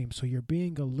extreme. So you're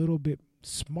being a little bit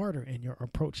smarter in your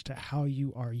approach to how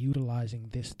you are utilizing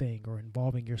this thing or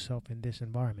involving yourself in this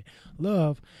environment.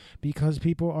 Love, because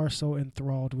people are so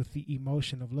enthralled with the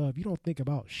emotion of love, you don't think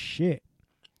about shit.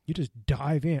 You just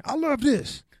dive in. I love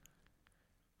this.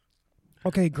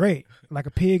 Okay, great. Like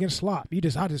a pig in slop. I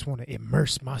just want to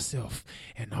immerse myself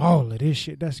in all of this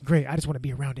shit. That's great. I just want to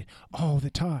be around it all the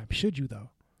time. Should you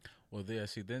though? Well, then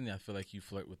I feel like you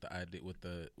flirt with the idea, with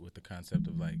the concept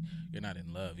of like, you're not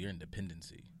in love, you're in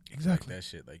dependency. Exactly. Like that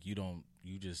shit. Like you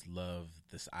just love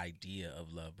this idea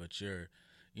of love, but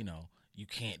you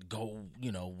can't go,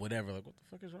 whatever. Like, what the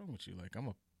fuck is wrong with you? Like, I'm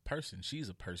a person. She's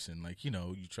a person. Like, you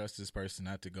trust this person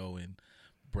not to go and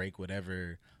break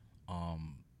whatever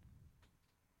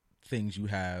things you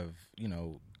have,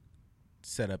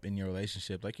 set up in your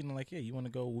relationship. Like, yeah, you want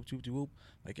to go whoop, whoop, whoop.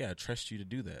 Like, yeah, I trust you to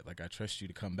do that. Like, I trust you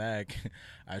to come back.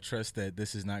 I trust that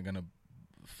this is not going to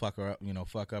fuck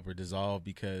up or dissolve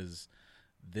because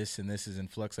this and this is in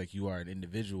flux. Like, you are an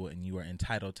individual and you are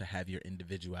entitled to have your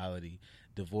individuality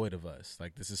devoid of us.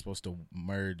 Like, this is supposed to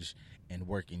merge and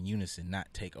work in unison,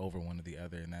 not take over one or the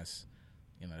other. And that's,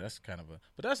 that's kind of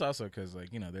but that's also because, like,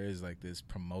 there is like this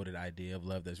promoted idea of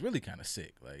love that's really kind of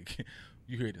sick. Like,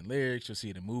 you hear it in lyrics, you'll see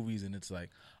it in movies, and it's like,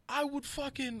 I would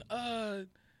fucking,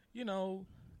 slaughter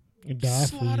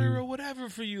or whatever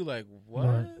for you. Like, what?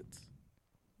 Right.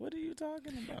 What are you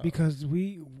talking about? Because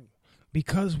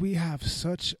we have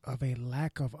such of a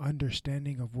lack of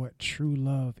understanding of what true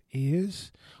love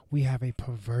is, we have a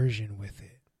perversion with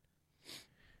it.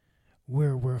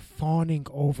 Where we're fawning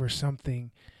over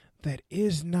something that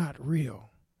is not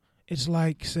real. It's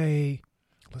like,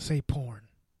 let's say porn.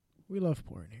 We love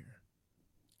porn here.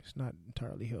 It's not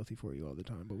entirely healthy for you all the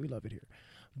time, but we love it here.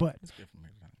 But it's good for me.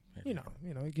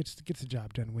 It gets the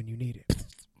job done when you need it.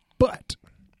 But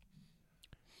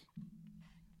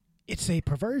it's a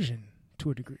perversion to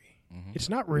a degree. Mm-hmm. It's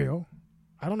not real.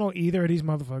 I don't know either of these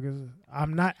motherfuckers.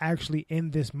 I'm not actually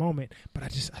in this moment, but I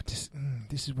just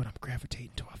this is what I'm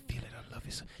gravitating to. I feel it. I love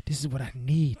it. This is what I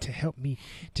need to help me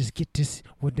just get this,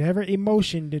 whatever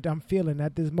emotion that I'm feeling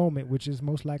at this moment, which is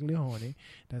most likely horny.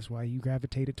 That's why you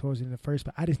gravitated towards it in the first,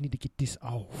 but I just need to get this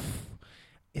off.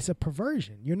 It's a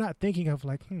perversion. You're not thinking of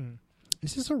like,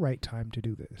 is this the right time to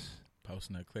do this?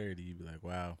 Posting that clarity, you'd be like,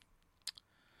 wow,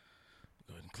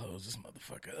 go ahead and close this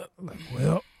motherfucker up. Like,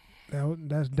 well,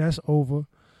 that's over.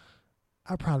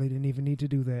 I probably didn't even need to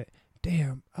do that.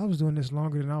 Damn, I was doing this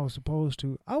longer than I was supposed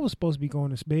to. I was supposed to be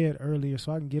going to bed earlier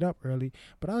so I can get up early,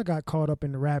 but I got caught up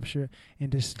in the rapture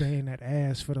and just staying that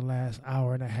ass for the last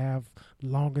hour and a half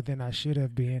longer than I should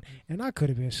have been, and I could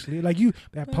have been asleep. Like you,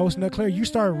 that post-nut Claire, you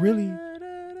start really.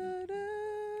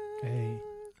 Hey.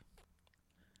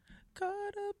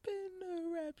 Caught up in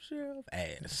the rapture of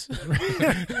ass.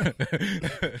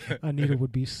 Anita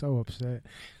would be so upset.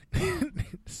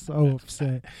 So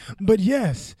upset. But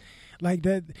yes, like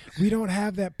that, we don't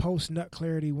have that post-nut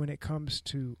clarity when it comes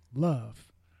to love.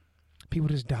 People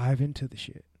just dive into the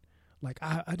shit. Like,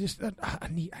 I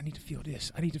need to feel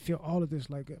this. I need to feel all of this.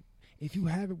 Like, if you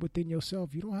have it within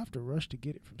yourself, you don't have to rush to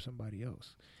get it from somebody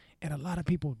else. And a lot of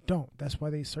people don't. That's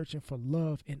why they're searching for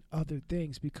love in other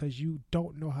things, because you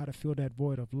don't know how to fill that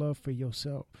void of love for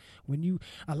yourself.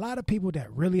 A lot of people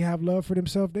that really have love for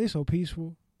themselves, they so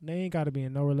peaceful. They ain't got to be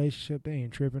in no relationship. They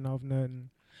ain't tripping off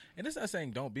nothing. And it's not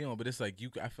saying don't be on, but it's like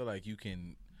I feel like you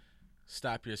can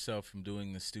stop yourself from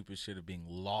doing the stupid shit of being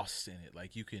lost in it.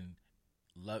 Like, you can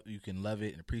love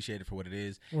it and appreciate it for what it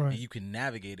is, right. And you can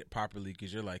navigate it properly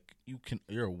because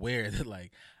you're aware that,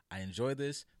 like, I enjoy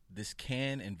this. This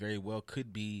can and very well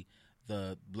could be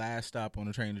the last stop on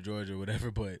the train to Georgia or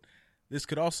whatever, but this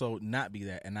could also not be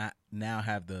that. And I now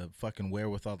have the fucking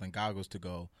wherewithal and goggles to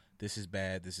go, this is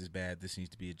bad, this needs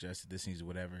to be adjusted, this needs to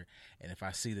whatever. And if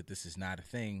I see that this is not a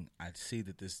thing, I see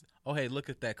that hey, look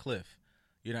at that cliff.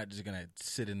 You're not just going to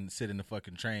sit in the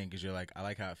fucking train because you're like, I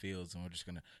like how it feels, and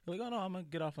you're like, oh no, I'm going to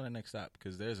get off on the next stop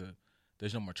because there's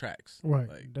no more tracks. Right.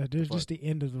 Like, there's just the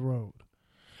end of the road.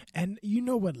 And you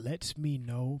know what lets me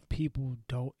know people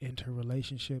don't enter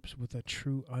relationships with a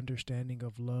true understanding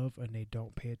of love and they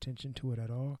don't pay attention to it at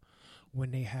all?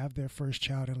 When they have their first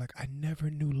child and like, I never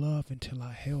knew love until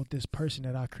I held this person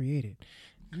that I created.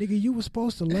 Nigga, you were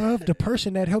supposed to love the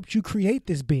person that helped you create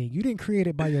this being. You didn't create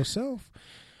it by yourself.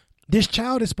 This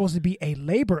child is supposed to be a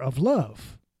labor of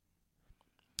love.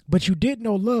 But you didn't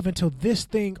know love until this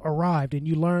thing arrived and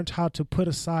you learned how to put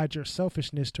aside your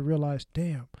selfishness to realize,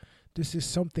 damn, this is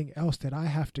something else that I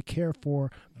have to care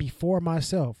for before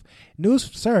myself.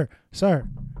 Sir,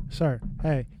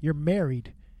 hey, you're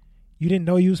married. You didn't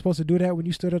know you were supposed to do that when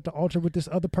you stood at the altar with this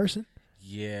other person?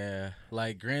 Yeah.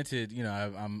 Like, granted,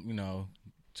 I'm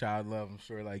child love, I'm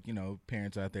sure, like,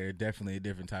 parents out there, definitely a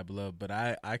different type of love. But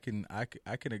I can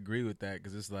agree with that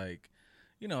because it's like,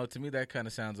 to me that kind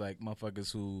of sounds like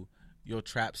motherfuckers who you'll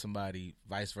trap somebody,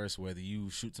 vice versa, whether you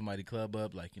shoot somebody club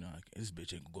up, like, like, this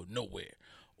bitch ain't gonna go nowhere.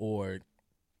 Or,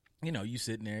 you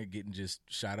sitting there getting just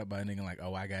shot up by a nigga like,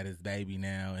 oh, I got his baby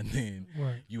now. And then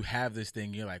you have this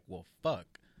thing, you're like, well, fuck.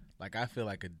 Like, I feel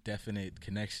like a definite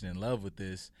connection and love with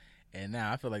this. And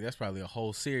now I feel like that's probably a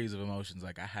whole series of emotions.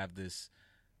 Like, I have this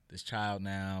child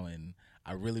now, and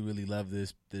I really, really love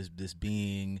this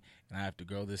being, and I have to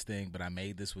grow this thing, but I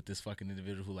made this with this fucking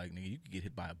individual who, like, nigga, you could get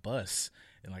hit by a bus,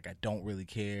 and, like, I don't really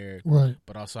care. Right.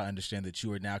 But also I understand that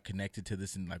you are now connected to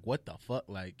this, and, like, what the fuck?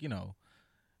 Like,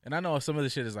 and I know some of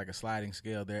this shit is like a sliding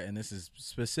scale there, and this is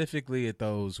specifically at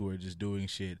those who are just doing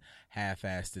shit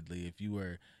half-assedly. If you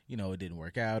were, it didn't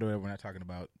work out or whatever, we're not talking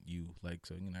about you. Like,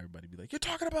 so, everybody be like, you're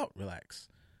talking about, relax.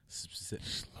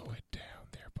 Slow it down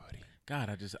there, buddy.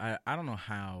 God, I don't know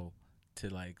how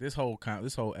to, like, this whole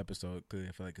episode, clearly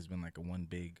I feel like it's been like a one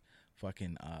big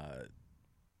fucking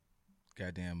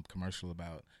goddamn commercial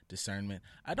about discernment.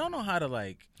 I don't know how to,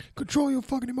 like, control your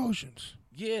fucking emotions.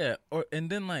 Yeah, and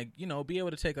then, like, be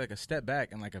able to take, like, a step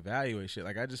back and, like, evaluate shit.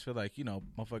 Like, I just feel like,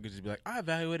 motherfuckers just be like, I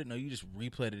evaluated. No, you just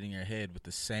replayed it in your head with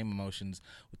the same emotions,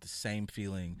 with the same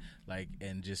feeling, like,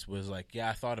 and just was like, yeah,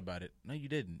 I thought about it. No, you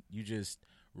didn't. You just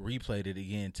replayed it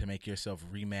again to make yourself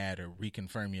re-mad or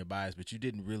reconfirm your bias, but you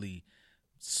didn't really.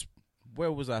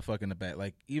 Where was I fucking about?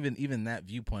 Like, even that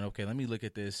viewpoint. Okay, let me look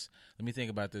at this. Let me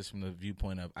think about this from the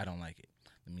viewpoint of I don't like it.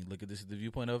 Let me look at this at the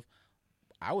viewpoint of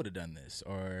I would have done this,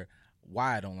 or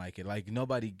why I don't like it. Like,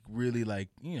 nobody really, like,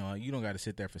 you don't got to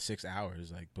sit there for 6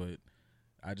 hours. Like, but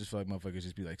I just feel like motherfuckers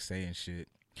just be like saying shit.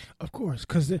 Of course,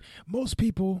 because most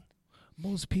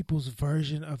people's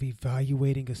version of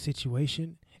evaluating a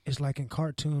situation is like in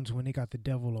cartoons when they got the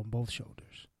devil on both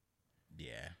shoulders.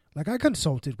 Yeah. Like, I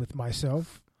consulted with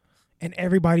myself, and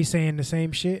everybody's saying the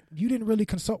same shit. You didn't really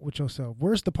consult with yourself.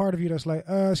 Where's the part of you that's like,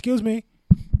 excuse me?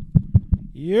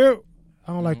 You.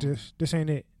 I don't like this. This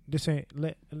ain't it. This ain't.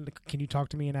 Can you talk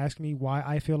to me and ask me why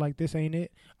I feel like this ain't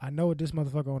it? I know what this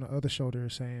motherfucker on the other shoulder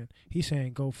is saying. He's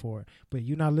saying go for it, but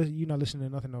you're not listening to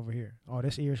nothing over here. Oh,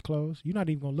 this ear's closed. You're not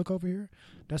even gonna look over here.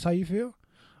 That's how you feel.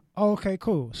 Oh, okay,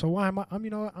 cool. So why am I? You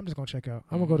know what? I'm just gonna check out.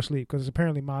 I'm gonna go to sleep because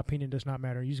apparently my opinion does not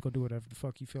matter. You just gonna do whatever the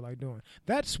fuck you feel like doing.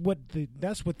 That's what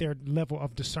their level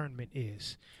of discernment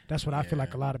is. That's what I feel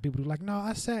like a lot of people do. Like, no,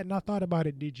 I sat and I thought about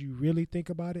it. Did you really think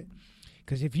about it?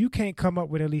 Because if you can't come up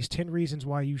with at least 10 reasons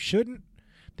why you shouldn't,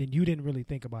 then you didn't really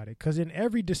think about it. Because in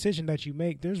every decision that you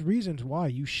make, there's reasons why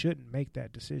you shouldn't make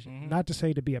that decision. Mm-hmm. Not to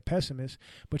say to be a pessimist,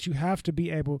 but you have to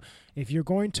be able, if you're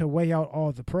going to weigh out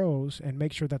all the pros and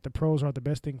make sure that the pros are the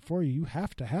best thing for you, you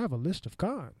have to have a list of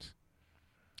cons.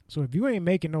 So if you ain't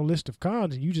making no list of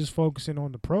cons and you just focusing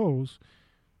on the pros,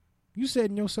 you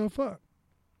setting yourself up.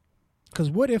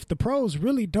 Because what if the pros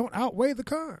really don't outweigh the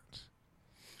cons?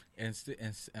 And still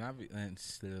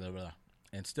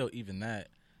even that,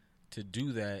 to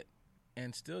do that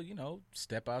and still,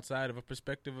 step outside of a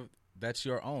perspective of that's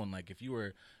your own. Like, if you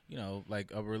were,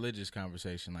 like a religious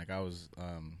conversation, like I was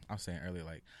saying earlier,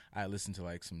 like I listened to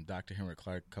like some Dr. Henrik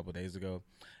Clark a couple of days ago.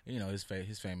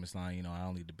 His famous line, I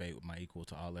only debate with my equal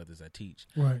to all others I teach.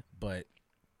 Right. But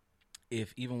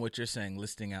if even what you're saying,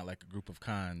 listing out like a group of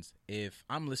cons, if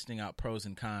I'm listing out pros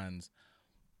and cons,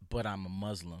 but I'm a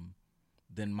Muslim,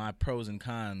 then my pros and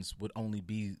cons would only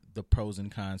be the pros and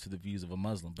cons to the views of a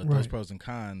Muslim. But those pros and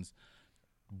cons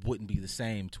wouldn't be the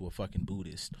same to a fucking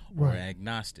Buddhist or an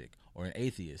agnostic or an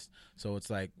atheist. So it's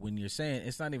like when you're saying,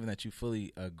 it's not even that you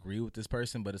fully agree with this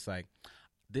person, but it's like,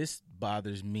 this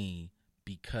bothers me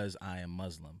because I am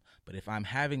Muslim. But if I'm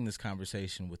having this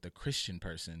conversation with a Christian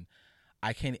person,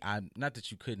 not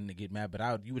that you couldn't get mad,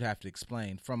 but you would have to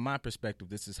explain from my perspective,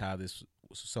 this is how this,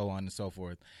 so on and so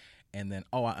forth. And then,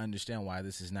 I understand why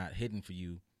this is not hidden for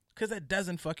you. Because that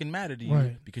doesn't fucking matter to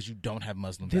you because you don't have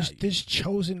Muslim values. This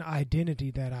chosen identity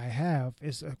that I have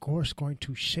is, of course, going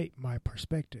to shape my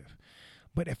perspective.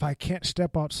 But if I can't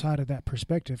step outside of that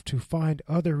perspective to find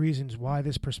other reasons why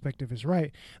this perspective is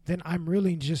right, then I'm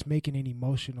really just making an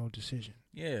emotional decision.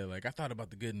 Yeah, like I thought about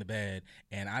the good and the bad,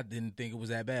 and I didn't think it was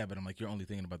that bad. But I'm like, you're only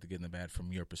thinking about the good and the bad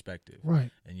from your perspective,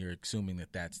 Right? And you're assuming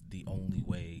that that's the only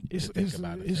way It's to think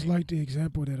about it. it's like the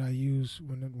example that I use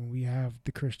when we have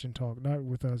the Christian talk, not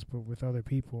with us but with other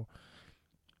people.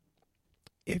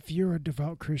 If you're a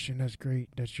devout Christian, that's great.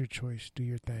 That's your choice. Do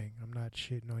your thing. I'm not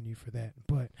shitting on you for that.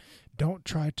 But don't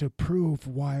try to prove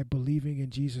why believing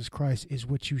in Jesus Christ is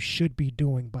what you should be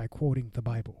doing by quoting the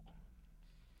Bible.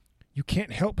 You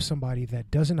can't help somebody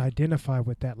that doesn't identify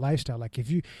with that lifestyle. Like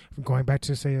if you, going back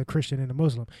to say a Christian and a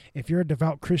Muslim, if you're a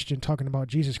devout Christian talking about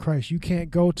Jesus Christ, you can't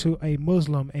go to a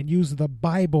Muslim and use the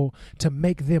Bible to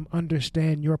make them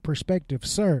understand your perspective.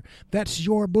 Sir, that's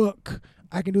your book.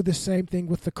 I can do the same thing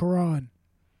with the Quran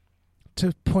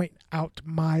to point out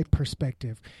my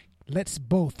perspective. Let's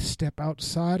both step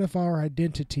outside of our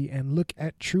identity and look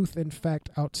at truth and fact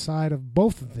outside of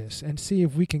both of this and see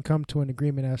if we can come to an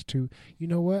agreement as to, you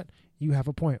know what, you have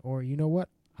a point, or you know what,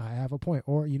 I have a point,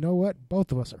 or you know what,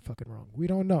 both of us are fucking wrong. We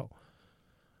don't know.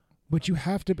 But you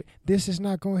have to, this is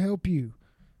not going to help you.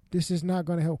 This is not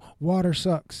going to help. Water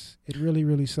sucks. It really,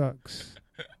 really sucks.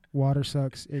 Water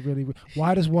sucks. It really,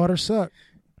 why does water suck?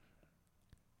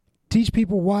 Teach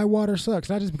people why water sucks,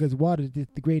 not just because water is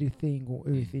the greatest thing on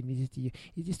earth and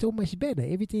it's just so much better.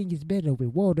 Everything is better with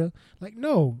water. Like,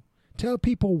 no. Tell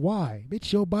people why.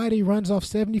 Bitch, your body runs off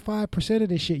 75% of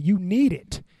this shit. You need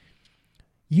it.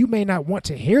 You may not want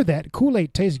to hear that.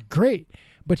 Kool-Aid tastes great,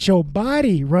 but your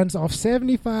body runs off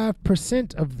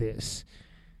 75% of this.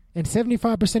 And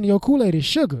 75% of your Kool-Aid is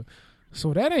sugar.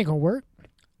 So that ain't going to work.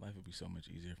 Life would be so much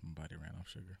easier if my body ran off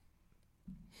sugar.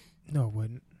 No, it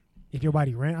wouldn't. If your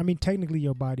body ran, I mean, technically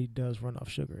your body does run off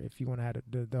sugar. If you want to have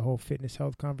the whole fitness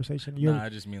health conversation, I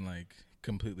just mean like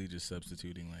completely just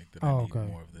substituting like that. I need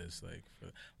more of this. Like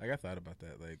I thought about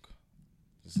that. Like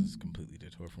this is completely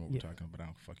detour from what we're talking about. I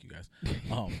don't fuck you guys.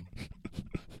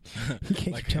 You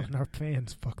can't keep telling our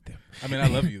fans fuck them. I mean, I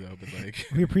love you though, but like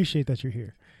we appreciate that you're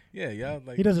here. Yeah, yeah.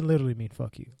 Like he doesn't literally mean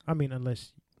fuck you. I mean,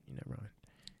 unless you never mind.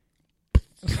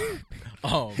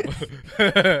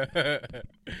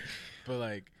 But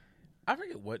like. I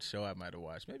forget what show I might have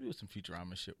watched. Maybe it was some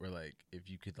Futurama shit where, like, if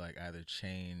you could, like, either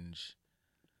change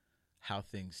how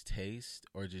things taste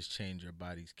or just change your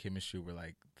body's chemistry where,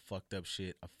 like, fucked up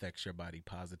shit affects your body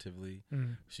positively.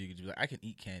 Mm. So you could be like, I can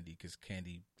eat candy because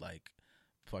candy, like,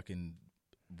 fucking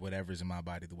whatever's in my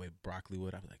body the way broccoli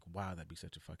would. I'd be like, wow, that'd be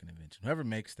such a fucking invention. Whoever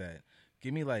makes that,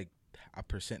 give me, like,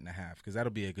 1.5% because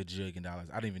that'll be a gajillion dollars.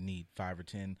 I don't even need 5 or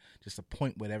 10, just a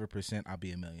point whatever percent. I'll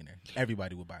be a millionaire.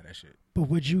 Everybody would buy that shit. But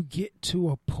would you get to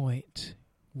a point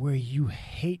where you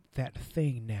hate that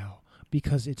thing now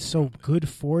because it's so good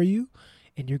for you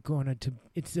and you're going to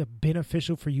it's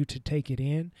beneficial for you to take it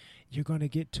in? You're going to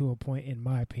get to a point, in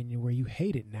my opinion, where you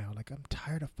hate it now. Like, I'm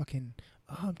tired of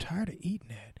eating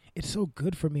that. It's so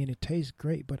good for me and it tastes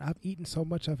great, but I've eaten so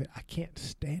much of it I can't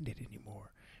stand it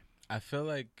anymore. I feel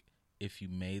like if you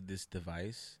made this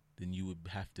device, then you would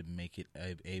have to make it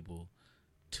able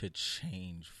to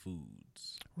change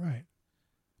foods. Right.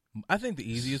 I think the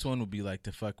easiest one would be like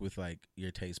to fuck with like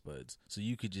your taste buds. So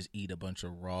you could just eat a bunch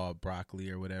of raw broccoli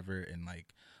or whatever and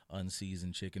like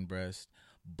unseasoned chicken breast,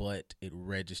 but it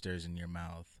registers in your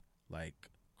mouth like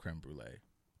creme brulee.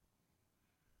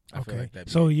 Okay,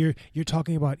 so you're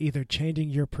talking about either changing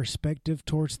your perspective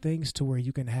towards things to where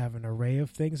you can have an array of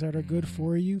things that are good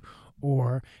for you,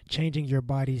 or changing your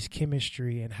body's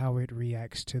chemistry and how it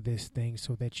reacts to this thing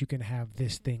so that you can have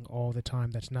this thing all the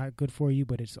time that's not good for you,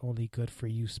 but it's only good for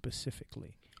you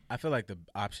specifically. I feel like the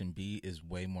option B is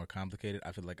way more complicated.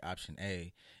 I feel like option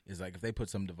A is like if they put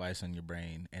some device on your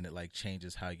brain and it like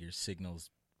changes how your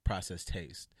signals process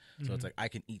taste. So it's like I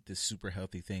can eat this super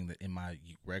healthy thing that in my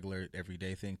regular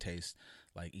everyday thing tastes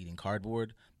like eating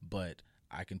cardboard, but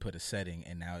I can put a setting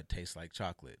and now it tastes like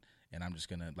chocolate. And I'm just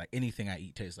going to, like, anything I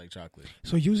eat tastes like chocolate.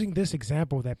 So using this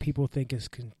example that people think is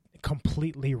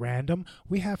completely random,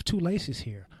 we have two laces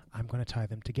here. I'm going to tie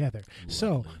them together. Lovely.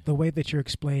 So the way that you're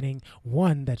explaining,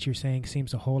 one that you're saying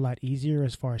seems a whole lot easier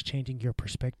as far as changing your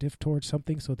perspective towards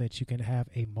something so that you can have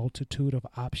a multitude of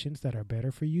options that are better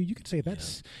for you. You can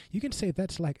say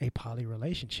that's like a poly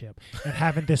relationship and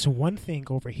having this one thing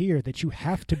over here that you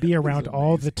have to be around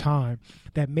all the time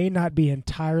that may not be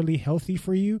entirely healthy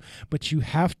for you, but you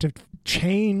have to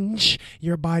change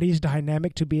your body's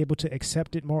dynamic to be able to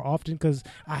accept it more often because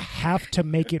I have to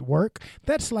make it work.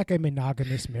 That's like a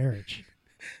monogamous marriage.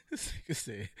 This nigga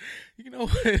said, you know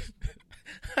what?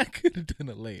 I could have done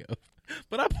a layup,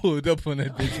 but I pulled up on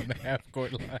that bitch on the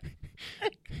half-court line.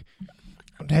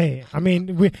 Hey, I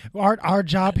mean, our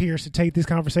job here is to take these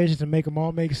conversations and make them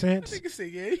all make sense. I think say,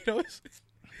 yeah, you know,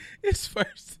 it's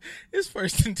first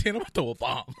and 10. I'm gonna throw a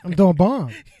bomb. I'm throwing a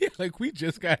bomb. Yeah, like we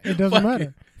just got. It doesn't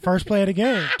matter. First play of the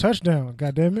game, touchdown.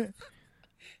 God damn it.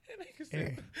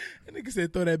 That nigga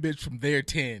said throw that bitch from their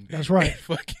 10. That's right.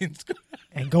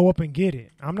 And go up and get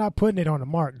it. I'm not putting it on the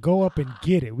mark. Go up and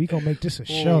get it. We gonna make this a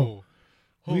show.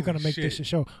 We're gonna make this a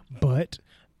show. But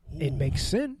it makes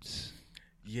sense.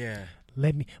 Yeah.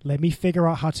 Let me figure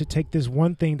out how to take this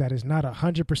one thing that is not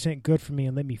 100% good for me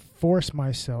and let me force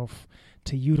myself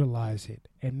to utilize it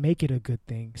and make it a good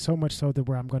thing. So much so that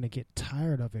where I'm going to get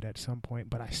tired of it at some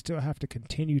point, but I still have to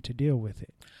continue to deal with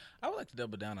it. I would like to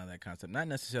double down on that concept. Not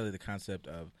necessarily the concept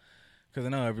of, because I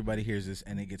know everybody hears this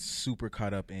and it gets super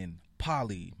caught up in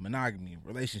poly, monogamy,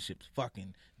 relationships,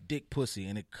 fucking dick, pussy,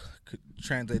 and it could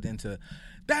translate into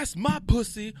that's my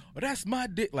pussy or that's my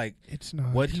dick. Like, it's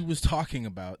not. What he was talking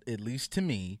about, at least to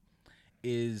me,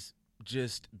 is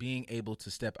just being able to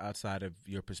step outside of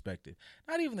your perspective.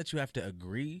 Not even that you have to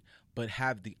agree, but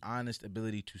have the honest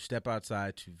ability to step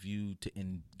outside, to view, to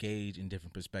engage in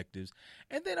different perspectives.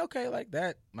 And then, okay, like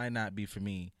that might not be for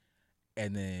me,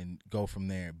 and then go from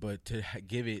there. But to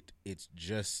give it its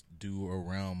just due a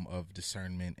realm of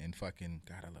discernment and fucking,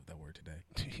 God, I love that word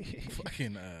today.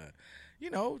 Fucking, you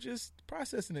know, just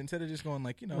processing it instead of just going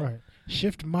like, you know. Right.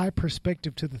 Shift my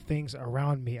perspective to the things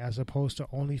around me as opposed to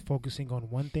only focusing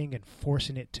on one thing and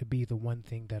forcing it to be the one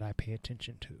thing that I pay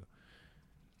attention to.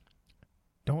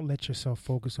 Don't let yourself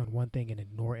focus on one thing and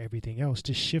ignore everything else.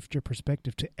 Just shift your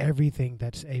perspective to everything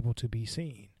that's able to be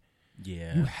seen.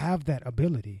 Yeah. You have that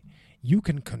ability. You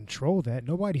can control that.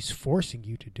 Nobody's forcing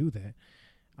you to do that.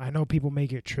 I know people may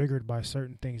get triggered by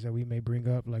certain things that we may bring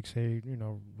up, like, say, you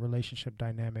know, relationship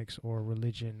dynamics or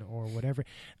religion or whatever.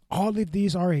 All of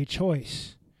these are a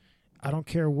choice. I don't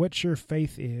care what your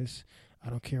faith is. I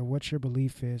don't care what your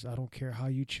belief is. I don't care how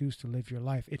you choose to live your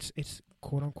life. It's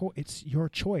quote unquote, it's your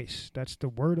choice. That's the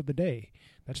word of the day.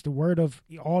 That's the word of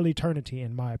all eternity,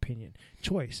 in my opinion.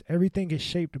 Choice. Everything is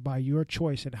shaped by your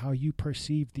choice and how you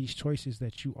perceive these choices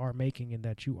that you are making and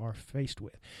that you are faced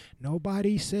with.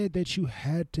 Nobody said that you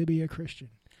had to be a Christian.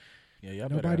 Yeah,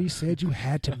 Nobody said you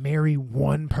had to marry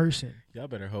one person. Y'all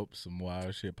better hope some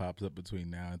wild shit pops up between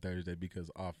now and Thursday,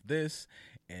 because off this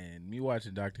and me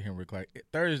watching Dr. Henrik, like,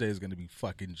 Thursday is going to be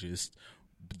fucking just,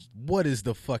 what is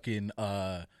the fucking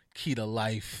key to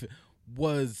life?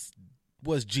 Was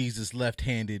Jesus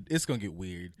left-handed? It's going to get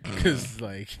weird because,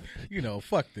 like, you know,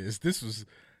 fuck this. This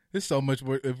so much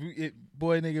more. If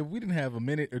we didn't have a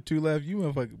minute or two left, you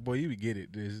motherfucker, boy, you would get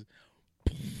it. This,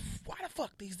 why the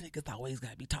fuck these niggas always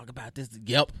gotta be talking about this?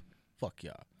 Yep. Fuck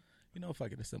y'all. You know,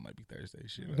 fuck it, it still might be Thursday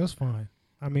shit. That's fine.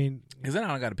 I mean, because then I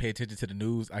don't gotta pay attention to the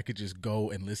news. I could just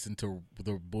go and listen to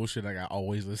the bullshit like I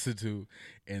always listen to,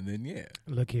 and then yeah.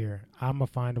 Look here, I'm gonna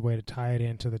find a way to tie it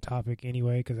into the topic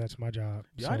anyway, because that's my job.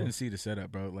 I didn't see the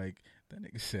setup, bro. Like, that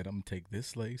nigga said, I'm gonna take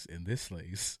this lace and this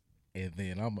lace, and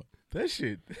then that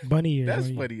shit. Bunny ears.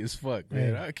 That's funny as fuck,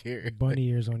 man. Hey, I don't care. Bunny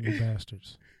ears on you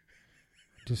bastards.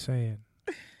 Just saying.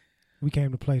 We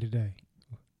came to play today.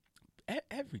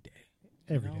 Every day.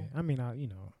 Every day. I mean,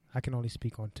 I can only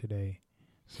speak on today.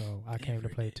 So I came to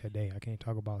play today. I can't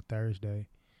talk about Thursday.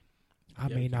 I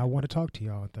may not want to talk to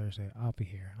y'all on Thursday. I'll be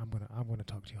here. I'm gonna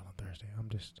talk to y'all on Thursday. I'm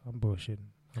bullshitting.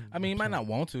 You might not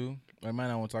want to. I might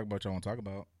not want to talk about what y'all want to talk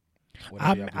about.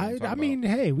 I mean,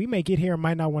 hey, we may get here and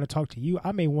might not want to talk to you.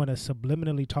 I may want to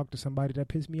subliminally talk to somebody that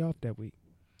pissed me off that week.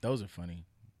 Those are funny.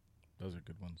 Those are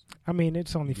good ones. I mean,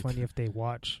 it's only funny if they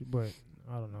watch, but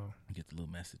I don't know. You get the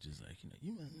little messages like, you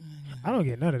know, I don't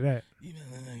get none of that.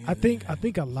 I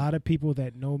think a lot of people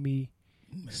that know me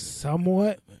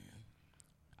somewhat,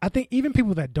 I think even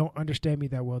people that don't understand me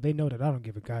that well, they know that I don't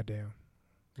give a goddamn.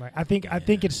 Like, I think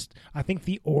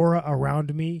the aura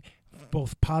around me,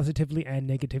 both positively and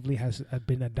negatively, has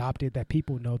been adopted, that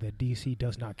people know that DC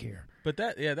does not care. But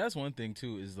that's one thing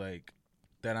too, is like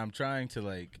that I'm trying to,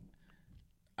 like,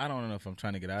 I don't know if I'm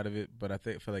trying to get out of it, but I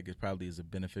feel like it probably is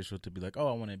beneficial to be like, oh,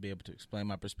 I want to be able to explain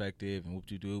my perspective and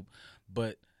whoop-de-doop.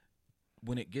 But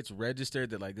when it gets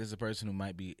registered that, like, this is a person who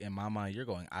might be, in my mind, you're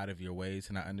going out of your way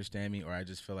to not understand me, or I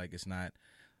just feel like it's not,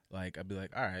 like, I'd be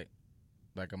like, all right.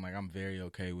 Like, I'm very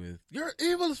okay with, you're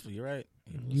evil as fuck. You're right.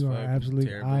 You are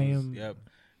absolutely, I am. Yep.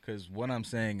 Because what I'm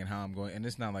saying and how I'm going, and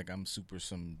it's not like I'm super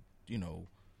some, you know,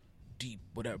 deep,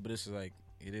 whatever, but it's like,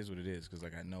 it is what it is, because,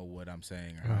 like, I know what I'm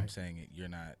saying or how I'm saying it. You're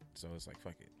not, so it's like,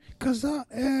 fuck it. Because I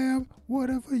am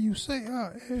whatever you say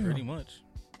I am. Pretty much.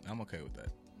 I'm okay with that.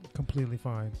 Completely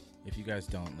fine. If you guys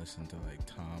don't listen to, like,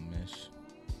 Tom Misch,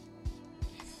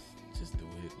 just do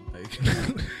it.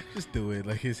 Like, just do it.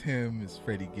 Like, it's him, it's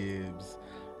Freddie Gibbs.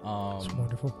 It's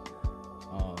wonderful.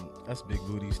 Us big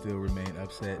booties still remain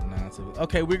upset.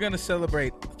 Okay, we're gonna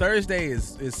celebrate. Thursday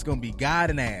is gonna be God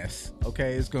and ass.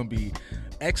 Okay, it's gonna be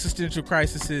existential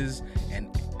crises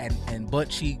and butt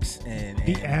cheeks and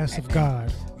The ass of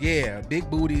God. Yeah, big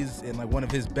booties and like one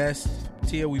of his best.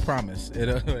 Tia, we promise.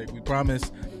 We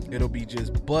promise it'll be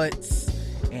just butts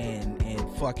and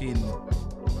fucking.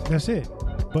 That's it.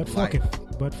 Butt fucking.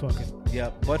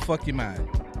 Yep, butt fuck your mind.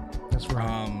 That's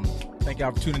right. Thank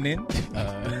y'all for tuning in.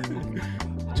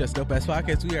 Just Dope Ass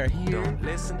Podcast. We are here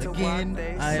again.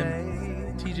 I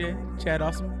am TJ, Chad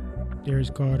Awesome, Darius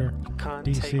Carter,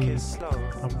 DC.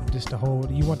 I'm just the whole.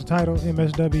 You want the title?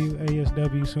 MSW,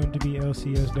 ASW, soon to be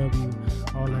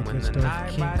LCSW, all that good stuff.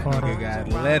 King Carter.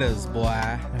 Nigga got letters, boy.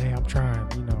 Hey, I'm trying.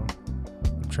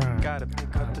 I'm trying. I'm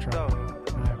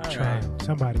trying. Right.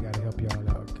 Somebody got to help y'all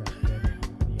out. God damn it.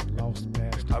 You lost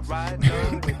bastards.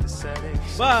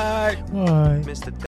 Bye. Bye.